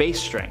Hulk's base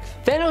strength.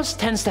 Thanos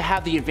tends to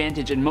have the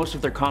advantage in most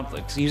of their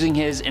conflicts, using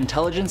his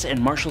intelligence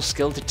and martial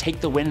skill to take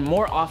the win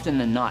more often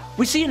than not.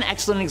 We see an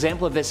excellent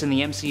example of this in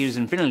the MCU's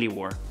Infinity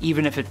War,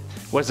 even if it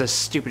was a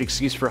stupid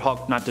excuse for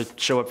Hulk not to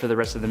show up for the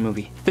rest of the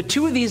movie. The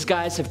two of these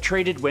guys have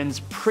traded wins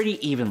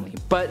pretty evenly,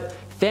 but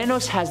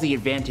Thanos has the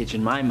advantage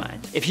in my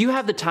mind. If you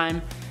have the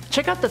time,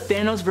 check out the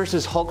Thanos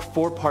vs. Hulk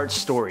 4-part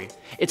story.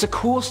 It's a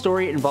cool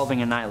story involving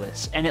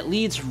Annihilus, and it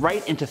leads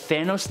right into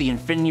Thanos the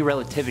Infinity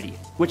Relativity,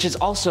 which is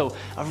also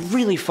a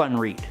really fun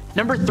read.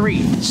 Number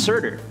 3.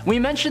 Surtur. We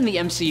mentioned the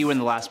MCU in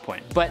the last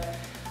point, but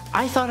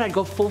I thought I'd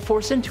go full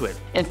force into it.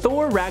 In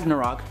Thor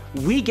Ragnarok,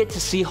 we get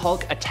to see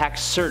Hulk attack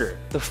Surtur,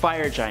 the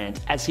fire giant,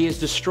 as he is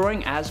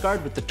destroying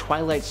Asgard with the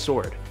Twilight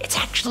Sword. It's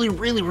actually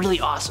really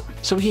awesome.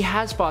 So he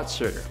has fought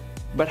Surtur,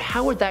 but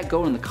how would that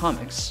go in the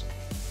comics?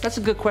 That's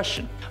a good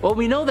question. Well,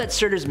 we know that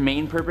Surtur's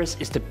main purpose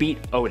is to beat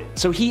Odin,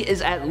 so he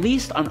is at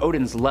least on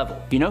Odin's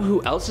level. You know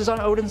who else is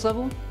on Odin's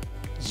level?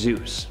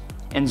 Zeus.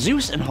 And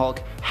Zeus and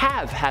Hulk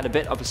have had a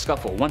bit of a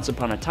scuffle once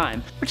upon a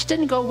time, which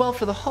didn't go well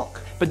for the Hulk.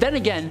 But then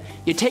again,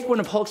 you take one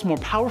of Hulk's more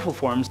powerful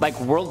forms like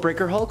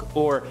Worldbreaker Hulk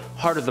or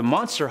Heart of the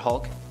Monster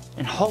Hulk,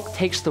 and Hulk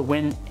takes the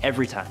win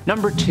every time.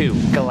 Number 2.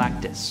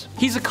 Galactus.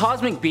 He's a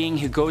cosmic being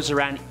who goes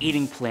around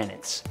eating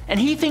planets, and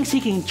he thinks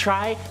he can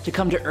try to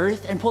come to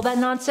Earth and pull that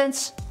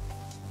nonsense?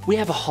 We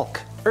have a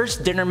Hulk. Earth's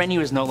dinner menu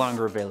is no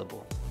longer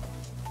available.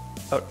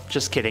 Oh,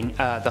 just kidding.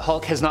 The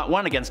Hulk has not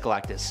won against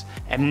Galactus,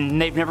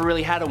 and they've never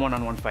really had a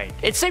one-on-one fight.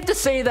 It's safe to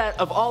say that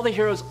of all the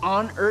heroes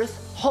on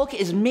Earth, Hulk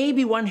is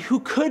maybe one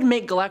who could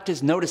make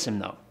Galactus notice him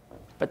though.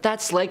 But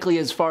that's likely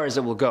as far as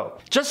it will go.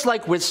 Just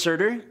like with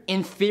Surtur,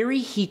 in theory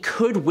he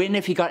could win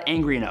if he got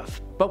angry enough,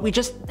 but we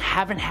just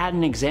haven't had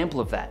an example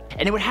of that.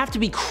 And it would have to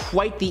be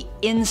quite the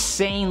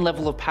insane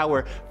level of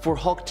power for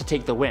Hulk to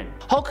take the win.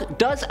 Hulk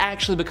does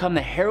actually become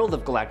the Herald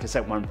of Galactus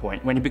at one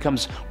point when he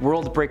becomes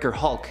Worldbreaker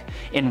Hulk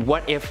in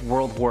What If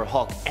World War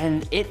Hulk,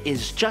 and it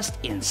is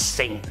just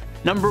insane.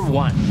 Number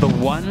 1. The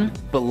One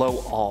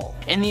Below All.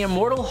 In the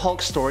Immortal Hulk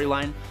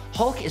storyline,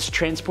 Hulk is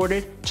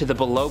transported to the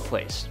Below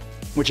Place,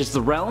 which is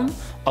the realm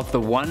of the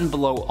One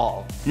Below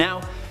All.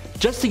 Now,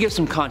 just to give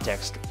some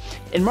context,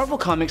 in Marvel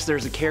Comics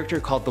there's a character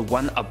called the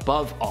One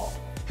Above All,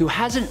 who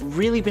hasn't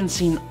really been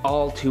seen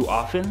all too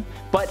often,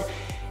 but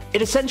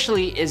It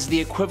essentially is the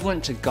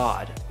equivalent to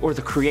God, or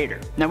the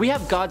creator. Now we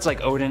have gods like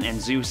Odin and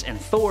Zeus and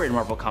Thor in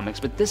Marvel Comics,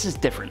 but this is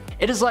different.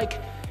 It is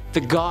like the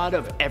god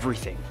of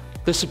everything,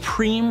 the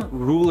supreme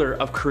ruler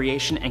of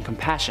creation and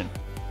compassion.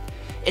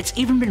 It's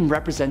even been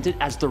represented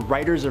as the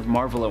writers of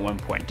Marvel at one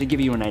point, to give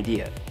you an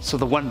idea. So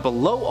the one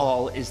below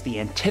all is the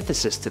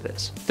antithesis to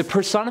this, the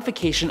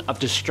personification of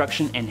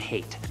destruction and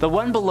hate. The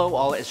one below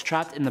all is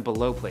trapped in the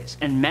below place,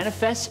 and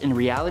manifests in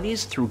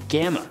realities through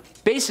Gamma.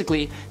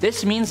 Basically,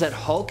 this means that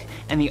Hulk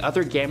and the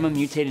other Gamma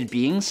mutated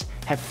beings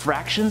have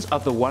fractions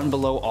of the one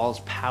below all's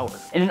power.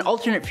 In an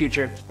alternate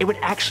future, it would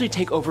actually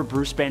take over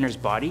Bruce Banner's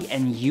body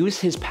and use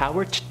his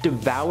power to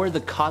devour the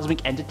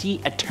cosmic entity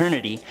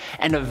Eternity,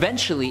 and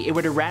eventually it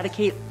would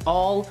eradicate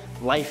all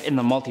life in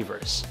the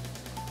multiverse.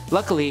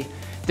 Luckily,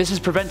 this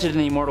is prevented in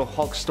the Immortal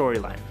Hulk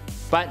storyline,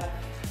 but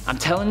I'm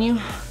telling you,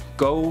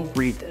 go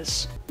read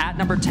this. At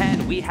number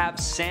 10, we have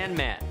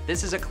Sandman.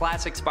 This is a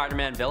classic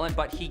Spider-Man villain,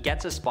 but he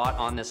gets a spot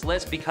on this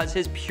list because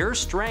his pure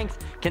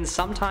strength can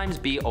sometimes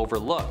be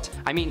overlooked.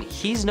 I mean,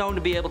 he's known to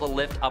be able to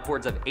lift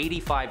upwards of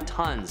 85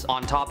 tons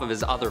on top of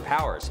his other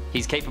powers.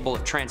 He's capable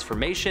of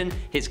transformation,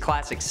 his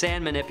classic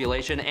sand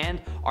manipulation,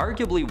 and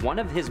arguably one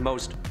of his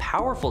most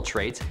powerful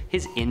traits,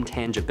 his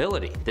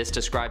intangibility. This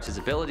describes his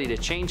ability to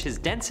change his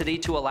density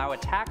to allow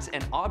attacks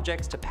and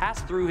objects to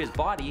pass through his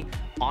body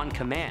on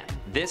command.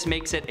 This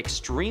makes it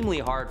extremely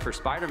hard for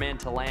Spider-Man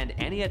to land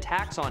any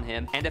attacks on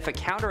him, and if a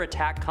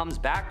counterattack comes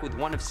back with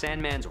one of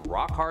Sandman's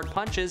rock-hard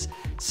punches,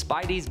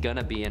 Spidey's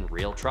gonna be in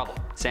real trouble.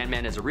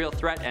 Sandman is a real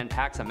threat and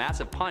packs a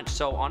massive punch,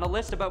 so on a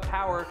list about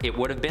power, it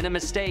would have been a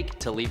mistake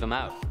to leave him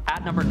out.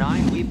 At number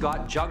 9, we've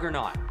got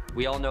Juggernaut.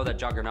 We all know that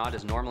Juggernaut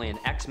is normally an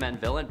X-Men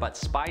villain, but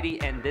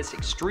Spidey and this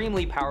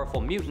extremely powerful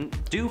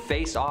mutant do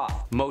face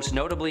off, most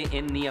notably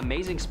in the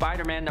Amazing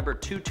Spider-Man number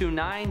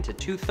 229 to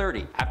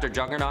 230. After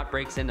Juggernaut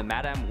breaks into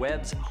Madame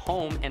Web's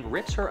home and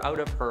rips her out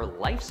of her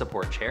life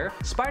support chair,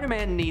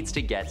 Spider-Man needs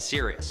to get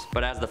serious.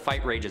 But as the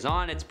fight rages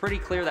on, it's pretty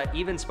clear that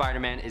even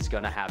Spider-Man is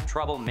gonna have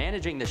trouble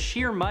managing the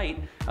sheer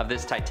might of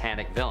this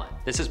titanic villain.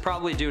 This is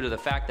probably due to the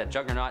fact that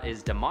Juggernaut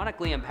is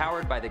demonically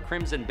empowered by the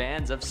Crimson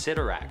Bands of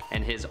Sidorak,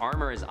 and his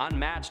armor is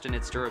unmatched in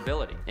its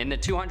durability. In the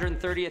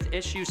 230th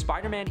issue,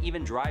 Spider-Man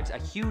even drives a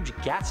huge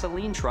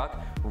gasoline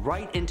truck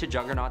right into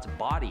Juggernaut's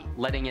body,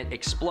 letting it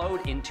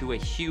explode into a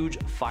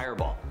huge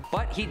fireball.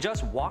 But he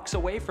just walks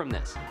away from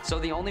this. So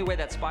the only way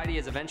that Spidey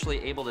is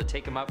eventually able to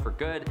take him out for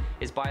good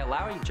is by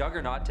allowing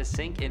Juggernaut to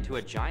sink into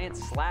a giant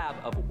slab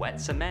of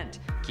wet cement,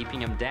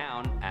 keeping him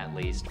down, at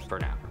least for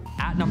now.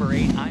 At number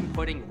 8, I'm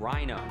putting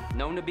Rhino.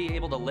 Known to be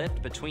able to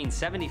lift between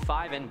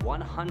 75 and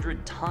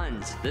 100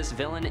 tons, this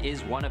villain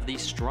is one of the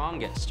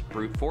strongest,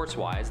 brute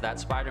force-wise, that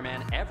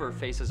Spider-Man ever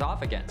faces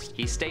off against.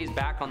 He stays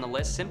back on the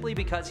list simply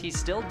because he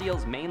still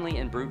deals mainly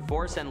in brute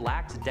force and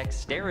lacks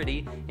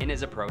dexterity in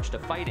his approach to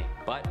fighting.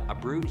 But a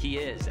brute he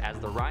is, as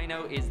the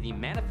Rhino is the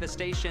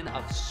manifestation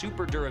of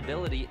super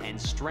durability and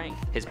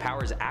strength. His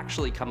powers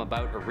actually come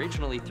about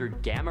originally through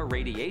gamma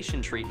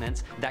radiation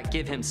treatments that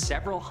give him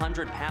several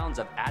hundred pounds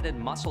of added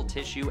muscle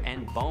tissue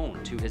and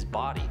bone to his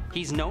body.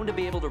 He's known to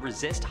be able to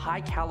resist high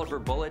caliber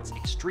bullets,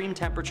 extreme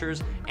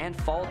temperatures, and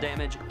fall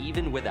damage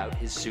even without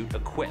his suit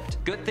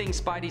equipped. Good thing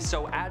Spidey's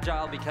so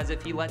agile, because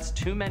if he lets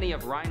too many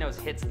of Rhino's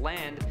hits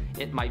land,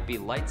 it might be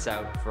lights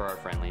out for our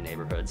friendly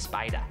neighborhood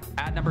Spider.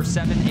 At number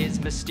 7 is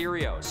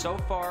Mysterio. So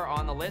far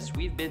on the list,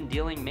 we've been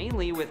dealing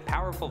mainly with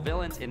powerful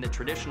villains in the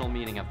traditional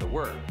meaning of the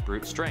word,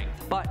 brute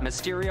strength. But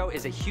Mysterio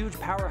is a huge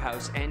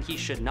powerhouse, and he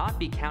should not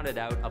be counted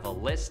out of a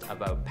list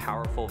about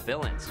powerful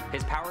villains.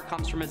 His power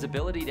comes from his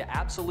ability to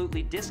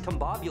absolutely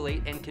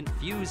discombobulate and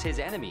confuse his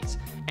enemies,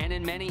 and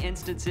in many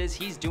instances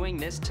he's doing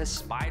this to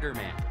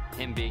Spider-Man,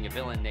 him being a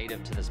villain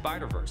native to the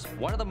Spider-Verse.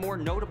 One of the more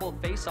notable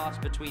face-offs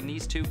between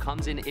these two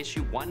comes in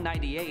issue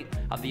 198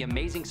 of The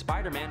Amazing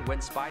Spider-Man, when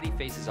Spidey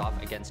faces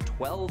off against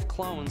 12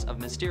 clones of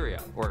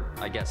Mysterio, or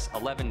I guess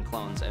 11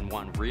 clones and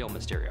one real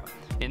Mysterio.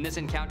 In this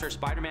encounter,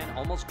 Spider-Man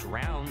almost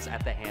drowns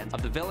at the hands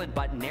of the villain,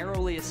 but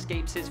narrowly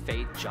escapes his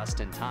fate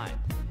just in time.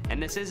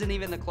 And this isn't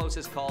even the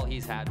closest call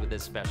he's had with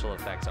his special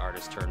effects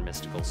artist turned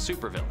mystical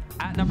supervillain.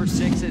 At number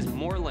 6 is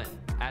Morlun.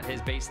 At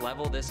his base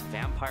level, this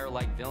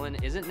vampire-like villain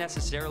isn't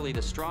necessarily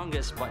the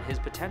strongest, but his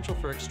potential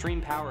for extreme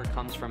power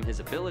comes from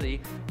his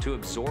ability to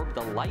absorb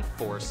the life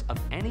force of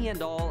any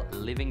and all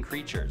living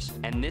creatures.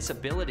 And this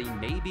ability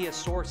may be a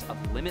source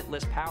of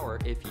limitless power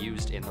if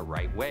used in the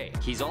right way.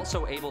 He's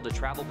also able to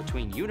travel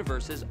between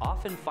universes,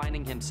 often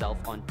finding himself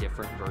on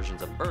different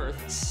versions of Earth,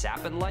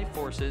 sapping life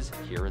forces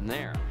here and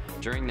there.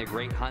 During the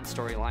Great Hunt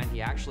storyline,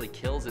 he actually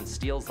kills and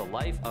steals the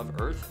life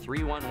of Earth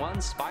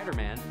 311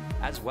 Spider-Man,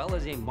 as well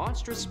as a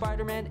monstrous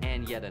Spider-Man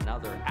and yet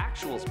another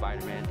actual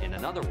Spider-Man in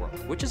another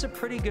world, which is a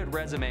pretty good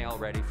resume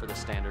already for the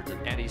standards of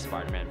any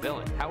Spider-Man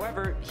villain.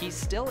 However, he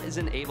still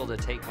isn't able to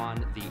take on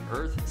the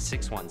Earth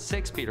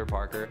 616 Peter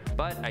Parker,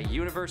 but a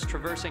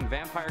universe-traversing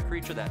vampire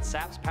creature that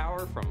saps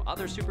power from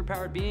other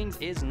superpowered beings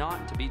is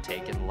not to be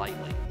taken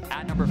lightly.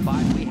 At number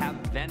 5, we have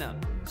Venom.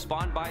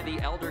 Spawned by the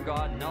Elder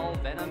God Null,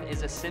 Venom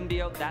is a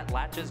symbiote that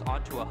latches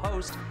onto a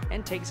host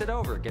and takes it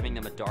over, giving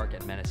them a dark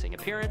and menacing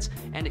appearance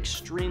and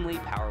extremely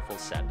powerful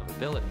set of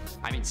abilities.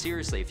 I mean,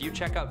 seriously, if you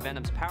check out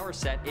Venom's power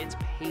set, it's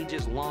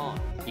pages long.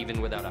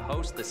 Even without a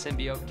host, the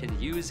symbiote can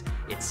use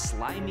its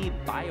slimy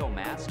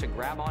biomass to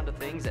grab onto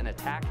things and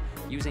attack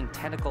using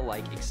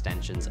tentacle-like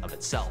extensions of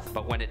itself.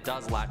 But when it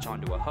does latch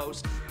onto a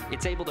host,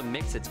 it's able to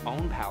mix its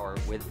own power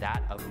with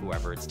that of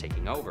whoever it's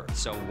taking over.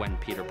 So when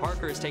Peter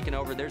Parker is taken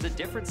over, there's a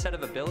different set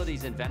of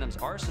abilities in Venom's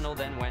arsenal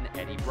than when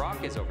Eddie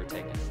Brock is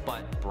overtaken.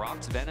 But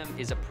Brock's Venom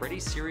is a pretty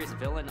serious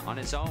villain on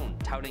his own,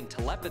 touting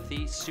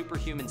telepathy,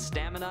 superhuman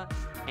stamina,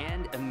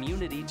 and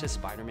immunity to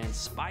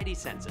Spider-Man's spidey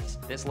senses.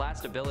 This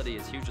last ability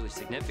is hugely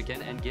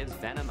significant and gives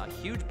Venom a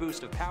huge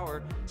boost of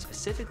power,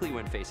 specifically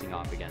when facing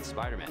off against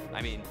Spider-Man.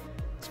 I mean,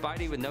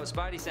 Spidey with no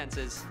Spidey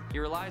senses, he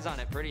relies on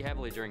it pretty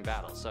heavily during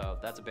battle, so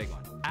that's a big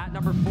one. At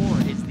number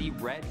 4 is the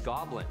Red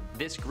Goblin.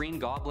 This Green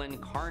Goblin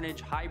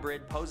Carnage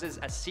hybrid poses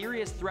a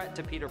serious threat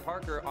to Peter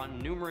Parker on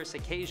numerous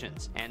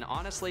occasions, and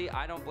honestly,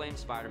 I don't blame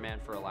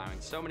Spider-Man for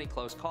allowing so many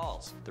close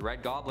calls. The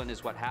Red Goblin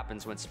is what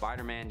happens when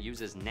Spider-Man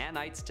uses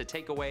nanites to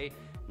take away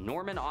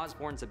Norman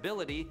Osborn's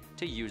ability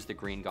to use the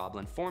Green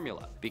Goblin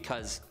formula,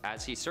 because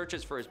as he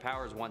searches for his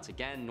powers once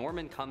again,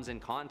 Norman comes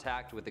in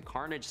contact with the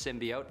Carnage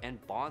symbiote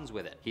and bonds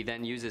with it. He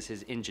then uses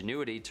his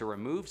ingenuity to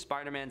remove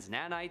Spider-Man's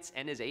nanites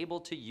and is able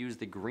to use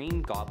the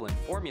Green Goblin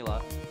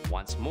formula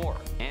once more.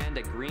 And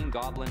a Green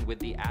Goblin with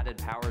the added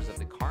powers of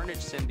the Carnage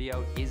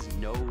symbiote is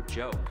no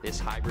joke. This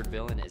hybrid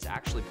villain is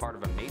actually part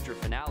of a major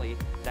finale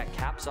that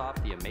caps off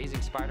the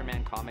Amazing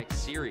Spider-Man comics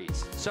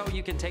series. So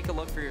you can take a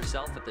look for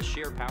yourself at the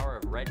sheer power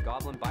of Red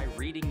Goblin by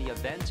reading the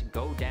event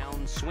Go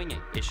Down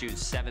Swinging, issues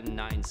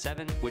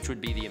 797, which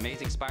would be the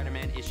Amazing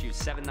Spider-Man issues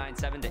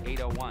 797 to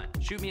 801.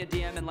 Shoot me a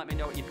DM and let me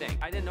know what you think.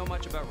 I didn't know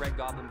much about Red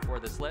Goblin before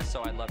this list,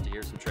 so I'd love to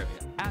hear some trivia.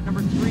 At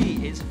number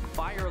 3 is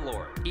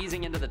Firelord.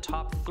 Easing into the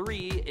top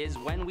 3 is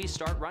when we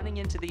start running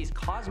into these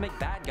cosmic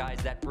bad guys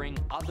that bring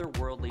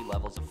otherworldly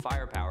levels of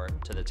firepower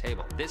to the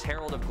table. This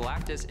Herald of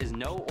Galactus is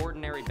no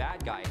ordinary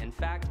bad guy. In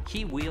fact,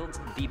 he wields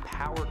the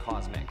Power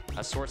Cosmic,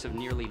 a source of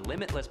nearly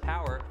limitless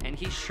power, and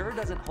he sure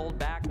doesn't hold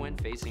back when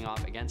facing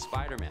off against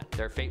Spider-Man.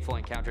 Their fateful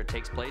encounter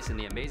takes place in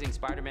the Amazing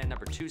Spider-Man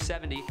number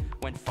 270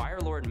 when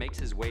Firelord makes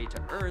his way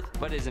to Earth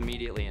but is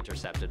immediately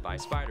intercepted by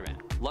Spider-Man.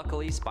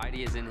 Luckily,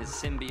 Spidey is in his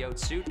symbiote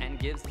suit and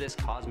gives this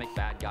cosmic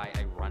bad guy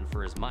a run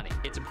for his money.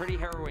 It's a pretty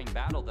harrowing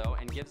battle though,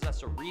 and gives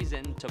us a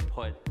reason to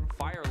put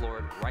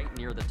Firelord right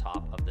near the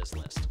top of this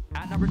list.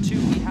 At number 2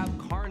 we have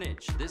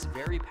Carnage. This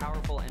very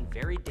powerful and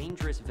very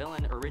dangerous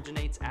villain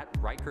originates at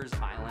Rikers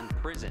Island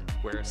Prison,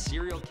 where a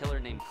serial killer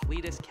named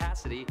Cletus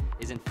Cassidy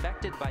is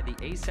infected by the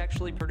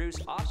asexually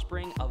produced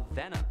offspring of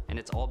Venom, and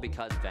it's all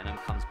because Venom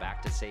comes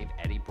back to save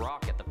Eddie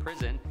Brock at the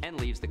prison and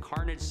leaves the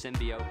Carnage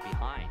symbiote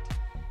behind.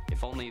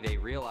 If only they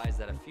realized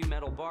that a few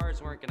metal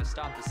bars weren't going to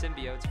stop the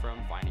symbiotes from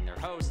finding their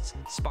hosts,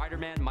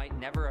 Spider-Man might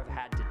never have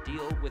had to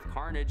deal with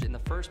Carnage in the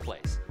first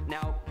place.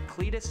 Now,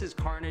 Cletus's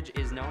Carnage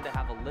is known to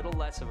have a little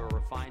less of a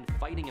refined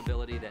fighting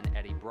ability than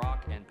Eddie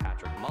Brock and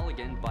Patrick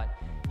Mulligan, but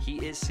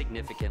he is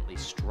significantly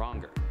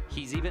stronger.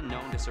 He's even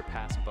known to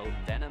surpass both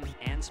Venom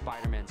and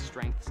Spider-Man's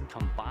strengths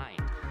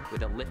combined,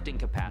 with a lifting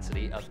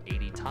capacity of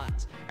 80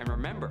 tons. And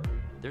remember,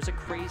 there's a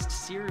crazed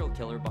serial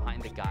killer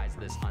behind the guise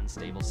of this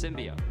unstable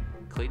symbiote.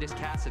 Cletus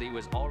Cassidy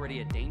was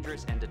already a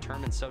dangerous and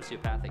determined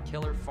sociopathic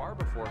killer far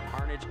before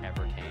Carnage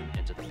ever came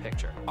into the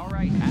picture.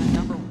 Alright, at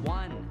number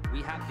 1,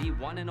 we have the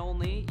one and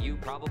only, you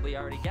probably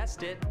already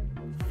guessed it,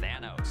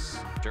 Thanos.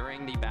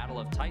 During the Battle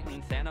of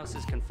Titan, Thanos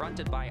is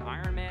confronted by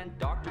Iron Man,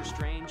 Doctor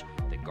Strange,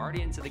 the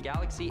Guardians of the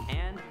Galaxy,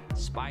 and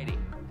Spidey.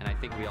 And I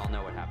think we all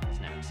know what happens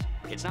next.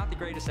 It's not the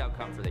greatest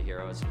outcome for the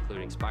heroes,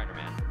 including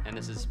Spider-Man, and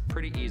this is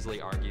pretty easily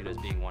argued as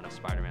being one of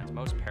Spider-Man's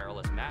most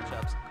perilous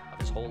matchups of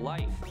his whole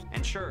life.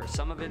 And sure,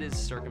 some of it is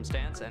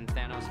circumstance, and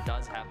Thanos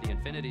does have the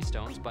Infinity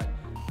Stones, but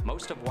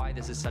most of why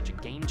this is such a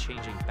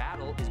game-changing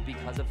battle is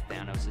because of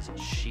Thanos'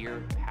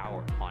 sheer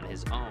power on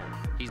his own.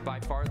 He's by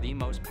far the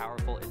most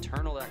powerful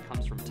Eternal that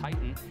comes from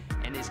Titan,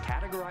 and is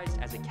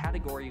categorized as a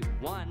Category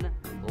 1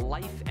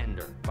 Life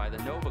Ender by the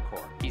Nova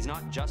Corps. He's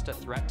not just a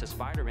threat to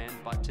Spider-Man,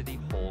 but to the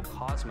whole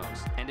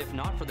cosmos. And if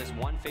not for this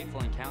one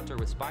fateful encounter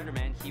with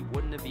Spider-Man, he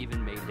wouldn't have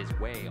even made his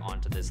way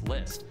onto this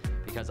list,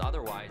 because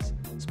otherwise,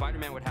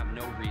 Spider-Man would have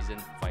no reason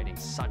fighting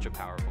such a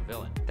powerful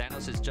villain.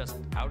 Thanos is just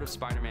out of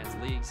Spider-Man's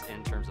leagues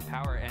in terms of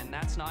power, and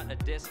that's not a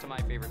diss to my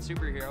favorite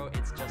superhero,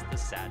 it's just the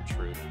sad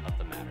truth of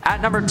the matter.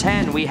 At number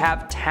 10, we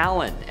have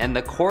Talon and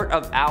the Court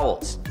of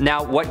Owls.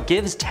 Now, what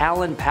gives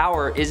Talon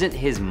power isn't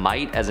his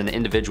might as an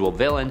individual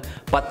villain,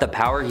 but the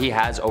power he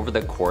has over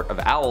the Court of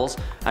Owls,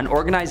 an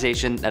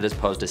organization that has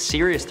posed a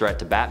serious threat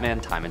to Batman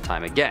time and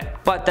time again.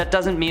 But that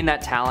doesn't mean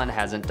that Talon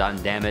hasn't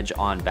done damage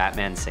on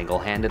Batman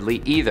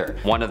single-handedly either.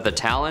 One of the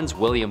Talons,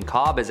 William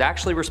Cobb, is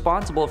actually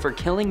responsible for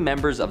killing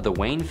members of the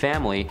Wayne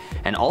family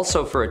and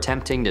also for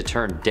attempting to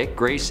turn Dick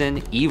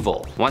Grayson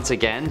evil. Once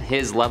again,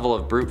 his level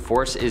of brute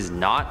force is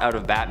not out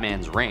of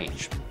Batman's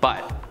range,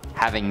 but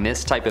Having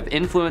this type of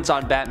influence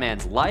on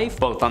Batman's life,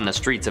 both on the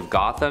streets of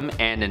Gotham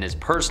and in his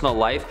personal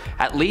life,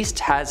 at least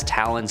has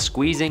Talon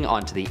squeezing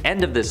onto the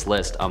end of this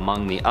list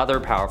among the other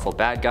powerful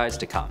bad guys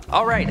to come.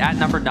 Alright, at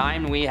number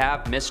 9 we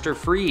have Mr.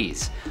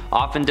 Freeze.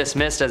 Often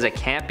dismissed as a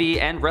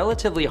campy and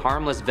relatively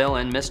harmless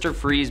villain, Mr.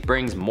 Freeze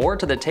brings more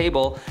to the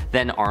table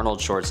than Arnold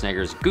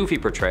Schwarzenegger's goofy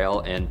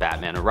portrayal in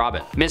Batman and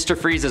Robin. Mr.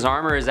 Freeze's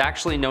armor is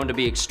actually known to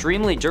be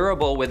extremely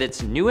durable, with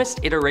its newest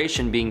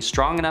iteration being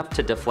strong enough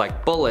to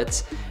deflect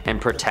bullets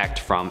and protect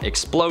from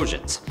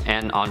explosions.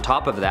 And on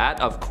top of that,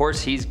 of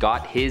course, he's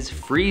got his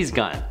freeze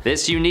gun.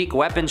 This unique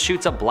weapon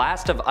shoots a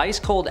blast of ice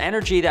cold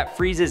energy that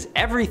freezes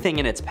everything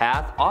in its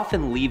path,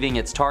 often leaving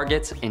its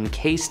targets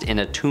encased in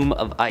a tomb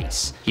of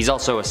ice. He's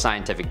also a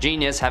scientific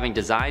genius, having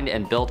designed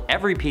and built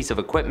every piece of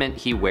equipment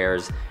he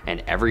wears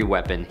and every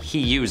weapon he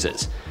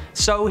uses.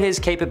 So his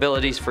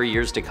capabilities for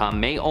years to come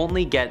may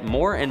only get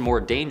more and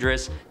more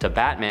dangerous to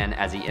Batman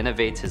as he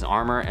innovates his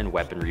armor and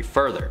weaponry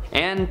further.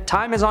 And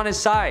time is on his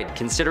side,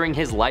 considering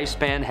his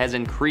lifespan has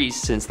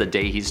increased since the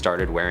day he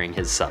started wearing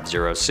his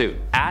Sub-Zero suit.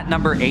 At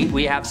number 8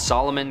 we have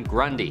Solomon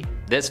Grundy.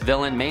 This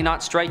villain may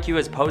not strike you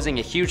as posing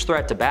a huge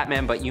threat to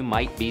Batman, but you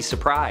might be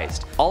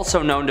surprised.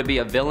 Also known to be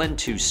a villain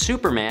to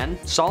Superman,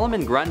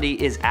 Solomon Grundy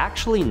is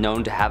actually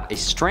known to have a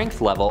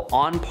strength level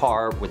on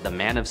par with the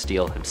Man of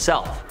Steel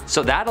himself.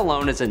 So that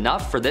alone is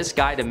enough for this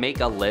guy to make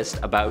a list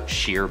about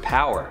sheer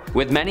power.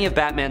 With many of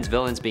Batman's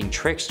villains being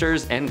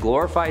tricksters and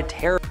glorified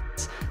terrorists,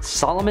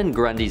 Solomon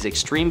Grundy's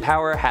extreme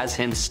power has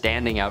him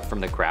standing out from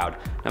the crowd,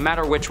 no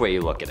matter which way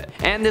you look at it.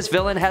 And this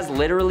villain has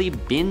literally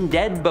been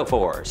dead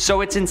before,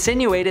 so it's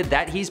insinuated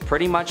that he's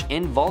pretty much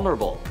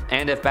invulnerable.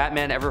 And if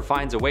Batman ever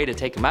finds a way to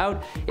take him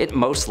out, it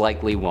most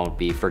likely won't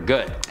be for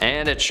good.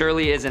 And it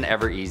surely isn't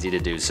ever easy to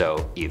do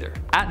so either.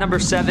 At number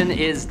 7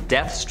 is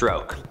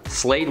Deathstroke.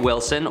 Slade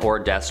Wilson,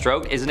 or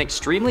Deathstroke, is an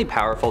extremely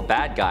powerful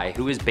bad guy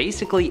who is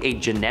basically a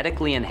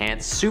genetically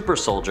enhanced super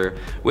soldier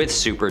with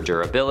super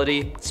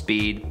durability,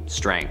 speed,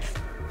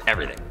 strength,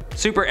 everything.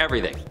 Super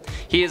everything.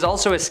 He is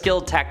also a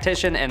skilled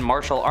tactician and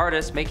martial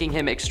artist, making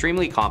him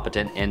extremely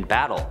competent in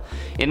battle.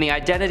 In the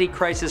Identity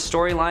Crisis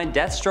storyline,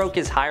 Deathstroke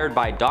is hired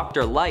by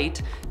Dr.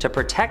 Light to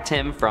protect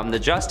him from the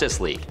Justice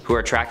League, who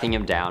are tracking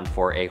him down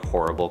for a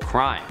horrible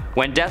crime.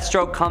 When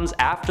Deathstroke comes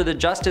after the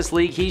Justice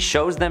League, he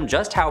shows them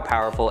just how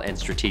powerful and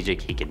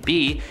strategic he can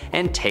be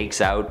and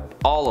takes out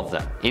all of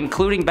them,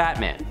 including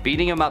Batman,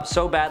 beating him up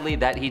so badly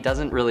that he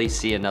doesn't really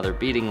see another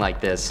beating like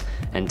this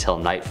until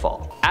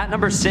nightfall. At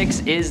number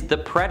 6 is the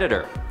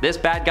Predator. This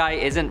bad guy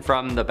isn't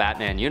from the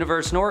Batman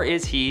universe, nor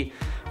is he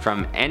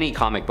from any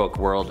comic book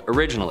world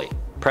originally.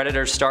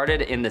 Predator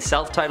started in the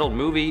self-titled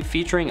movie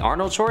featuring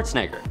Arnold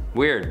Schwarzenegger.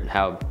 Weird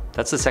how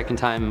that's the second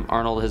time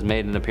Arnold has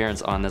made an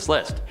appearance on this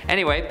list.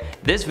 Anyway,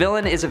 this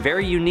villain is a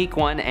very unique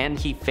one, and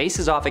he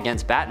faces off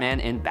against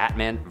Batman in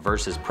Batman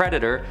vs.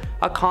 Predator,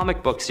 a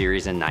comic book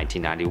series in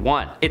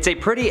 1991. It's a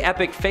pretty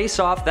epic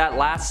face-off that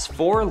lasts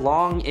 4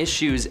 long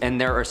issues, and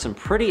there are some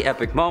pretty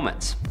epic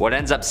moments. What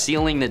ends up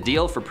sealing the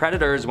deal for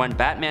Predator is when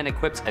Batman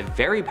equips a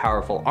very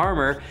powerful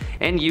armor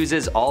and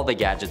uses all the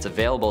gadgets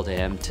available to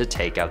him to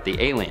take out the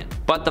alien.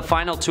 But the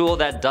final tool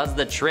that does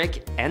the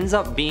trick ends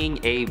up being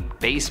a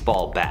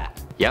baseball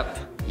bat.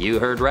 Yep, you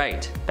heard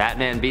right.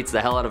 Batman beats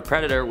the hell out of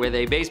Predator with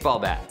a baseball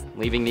bat,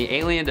 leaving the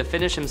alien to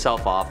finish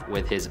himself off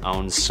with his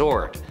own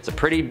sword. It's a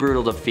pretty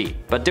brutal defeat,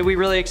 but did we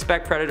really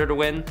expect Predator to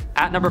win?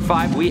 At number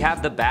 5 we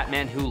have the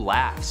Batman Who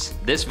Laughs.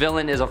 This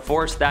villain is a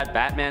force that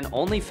Batman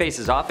only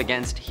faces off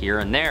against here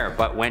and there,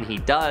 but when he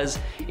does,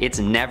 it's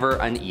never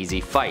an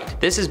easy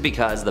fight. This is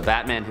because the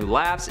Batman Who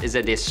Laughs is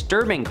a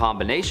disturbing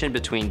combination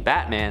between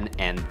Batman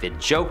and the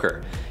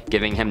Joker,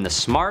 giving him the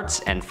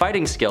smarts and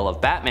fighting skill of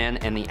Batman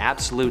and the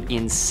absolute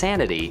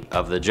insanity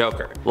of the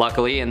Joker.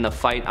 Luckily, in the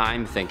fight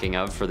I'm thinking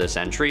of for this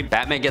entry,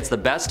 Batman gets the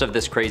best of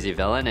this crazy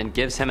villain and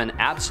gives him an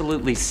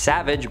absolutely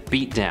savage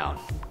beatdown.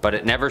 But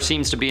it never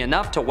seems to be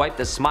enough to wipe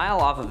the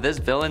smile off of this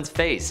villain's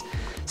face.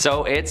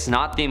 So it's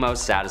not the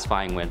most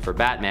satisfying win for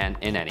Batman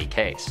in any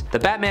case. The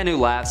Batman Who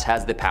Laughs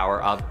has the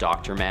power of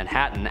Dr.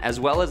 Manhattan,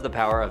 as well as the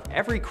power of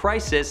every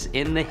crisis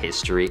in the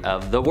history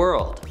of the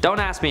world. Don't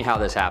ask me how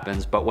this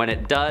happens, but when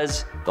it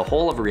does, the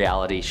whole of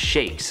reality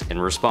shakes in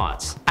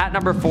response. At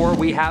number 4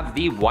 we have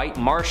the White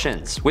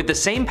Martians. With the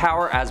same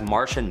power as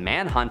Martian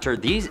Manhunter,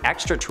 these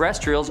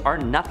extraterrestrials are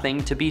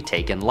nothing to be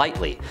taken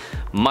lightly.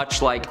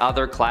 Much like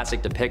other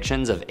classic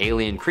depictions of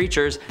alien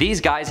creatures, these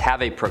guys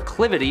have a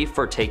proclivity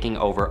for taking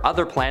over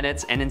other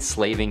planets and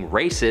enslaving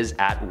races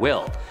at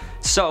will.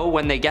 So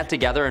when they get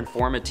together and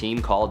form a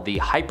team called the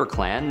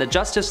HyperClan, the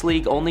Justice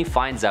League only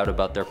finds out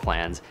about their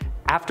plans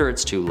after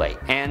it's too late,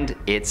 and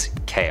it's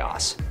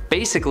chaos.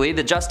 Basically,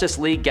 the Justice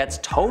League gets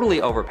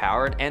totally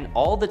overpowered and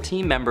all the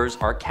team members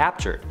are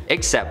captured,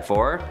 except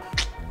for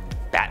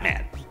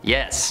Batman.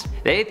 Yes,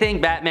 they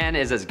think Batman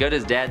is as good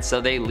as dead,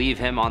 so they leave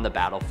him on the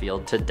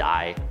battlefield to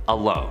die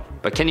alone.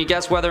 But can you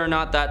guess whether or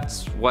not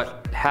that's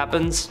what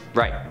happens?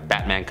 Right,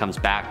 Batman comes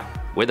back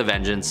with a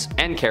vengeance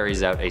and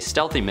carries out a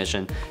stealthy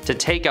mission to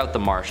take out the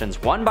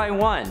Martians one by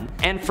one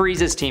and frees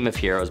his team of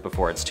heroes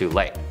before it's too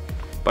late.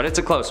 but it's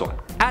a close one.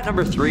 At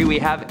number 3 we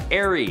have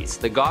Ares,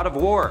 the god of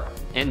war.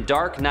 In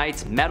Dark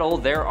Knight's Metal,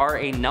 there are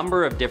a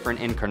number of different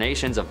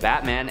incarnations of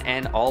Batman,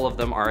 and all of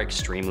them are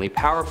extremely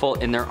powerful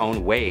in their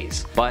own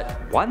ways. But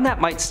one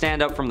that might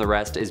stand out from the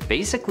rest is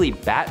basically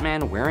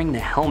Batman wearing the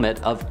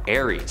helmet of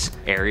Ares.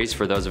 Ares,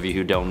 for those of you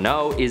who don't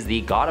know, is the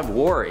god of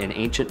war in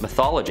ancient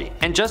mythology.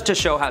 And just to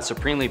show how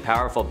supremely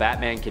powerful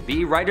Batman could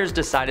be, writers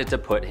decided to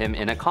put him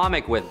in a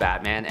comic with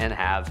Batman and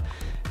have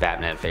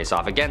Batman face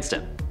off against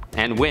him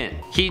and win.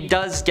 He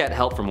does get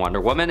help from Wonder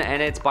Woman, and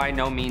it's by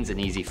no means an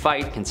easy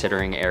fight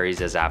considering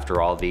Ares is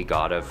after all the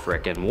god of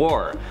frickin'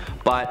 war.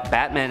 But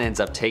Batman ends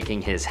up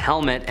taking his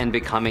helmet and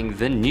becoming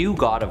the new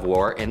god of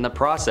war in the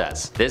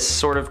process. This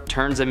sort of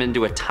turns him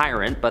into a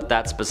tyrant, but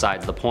that's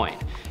besides the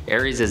point.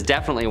 Ares is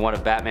definitely one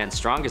of Batman's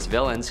strongest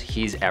villains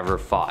he's ever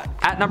fought.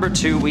 At number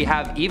 2 we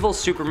have evil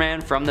Superman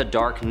from the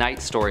Dark Knight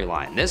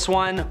storyline. This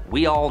one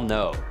we all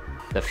know.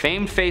 The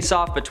famed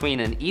face-off between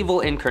an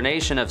evil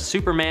incarnation of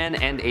Superman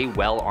and a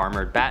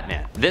well-armored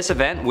Batman. This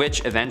event,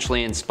 which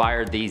eventually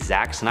inspired the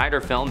Zack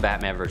Snyder film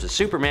Batman vs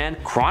Superman,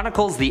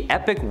 chronicles the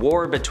epic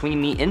war between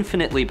the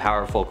infinitely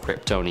powerful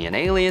Kryptonian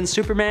alien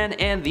Superman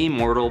and the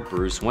mortal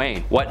Bruce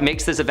Wayne. What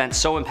makes this event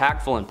so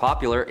impactful and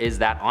popular is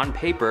that on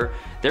paper,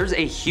 there's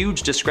a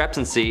huge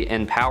discrepancy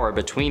in power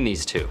between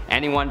these two.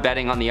 Anyone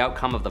betting on the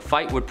outcome of the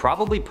fight would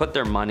probably put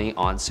their money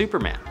on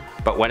Superman.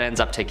 But what ends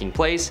up taking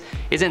place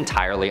is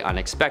entirely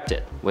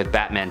unexpected, with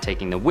Batman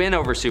taking the win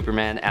over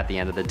Superman at the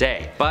end of the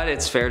day. But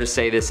it's fair to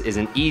say this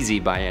isn't easy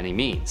by any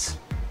means.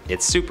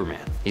 It's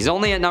Superman. He's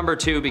only at number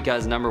 2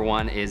 because number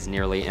 1 is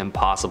nearly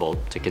impossible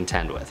to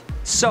contend with.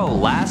 So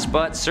last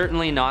but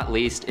certainly not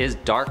least is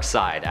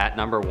Darkseid at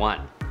number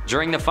 1.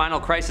 During the Final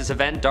Crisis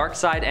event,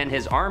 Darkseid and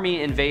his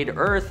army invade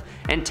Earth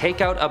and take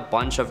out a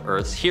bunch of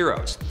Earth's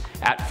heroes.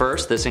 At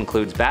first, this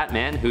includes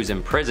Batman, who's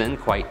imprisoned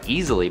quite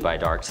easily by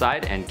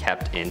Darkseid and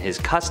kept in his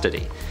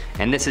custody.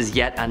 And this is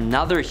yet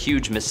another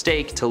huge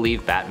mistake to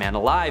leave Batman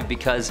alive,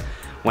 because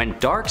when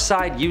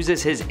Darkseid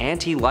uses his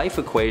anti-life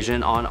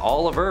equation on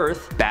all of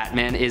Earth,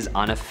 Batman is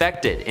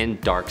unaffected in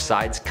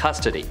Darkseid's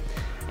custody.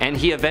 And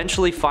he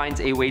eventually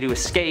finds a way to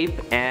escape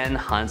and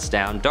hunts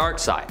down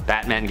Darkseid.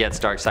 Batman gets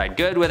Darkseid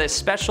good with a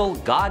special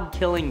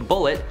god-killing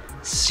bullet,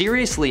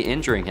 seriously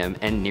injuring him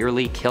and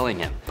nearly killing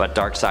him. But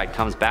Darkseid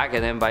comes back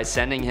at him by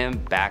sending him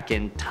back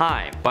in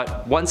time.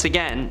 But once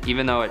again,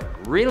 even though it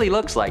really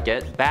looks like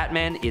it,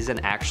 Batman isn't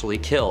actually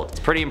killed. It's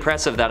pretty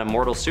impressive that a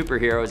mortal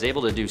superhero is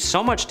able to do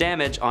so much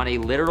damage on a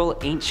literal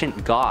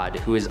ancient god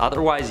who is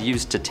otherwise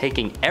used to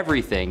taking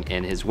everything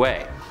in his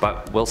way.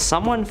 But will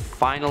someone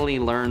finally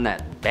learn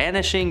that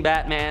banishing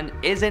Batman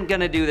isn't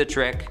gonna do the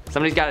trick?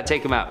 Somebody's gotta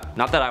take him out.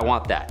 Not that I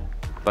want that,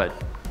 but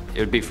it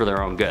would be for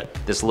their own good.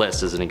 This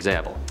list is an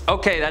example.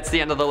 Okay, that's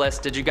the end of the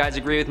list. Did you guys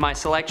agree with my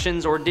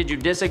selections, or did you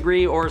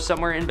disagree, or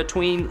somewhere in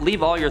between?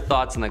 Leave all your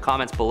thoughts in the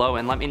comments below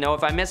and let me know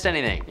if I missed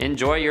anything.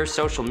 Enjoy your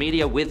social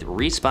media with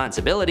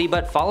responsibility,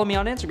 but follow me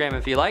on Instagram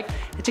if you like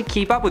to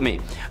keep up with me.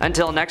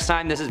 Until next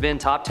time, this has been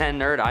Top 10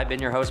 Nerd. I've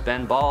been your host,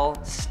 Ben Ball.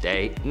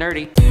 Stay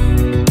nerdy.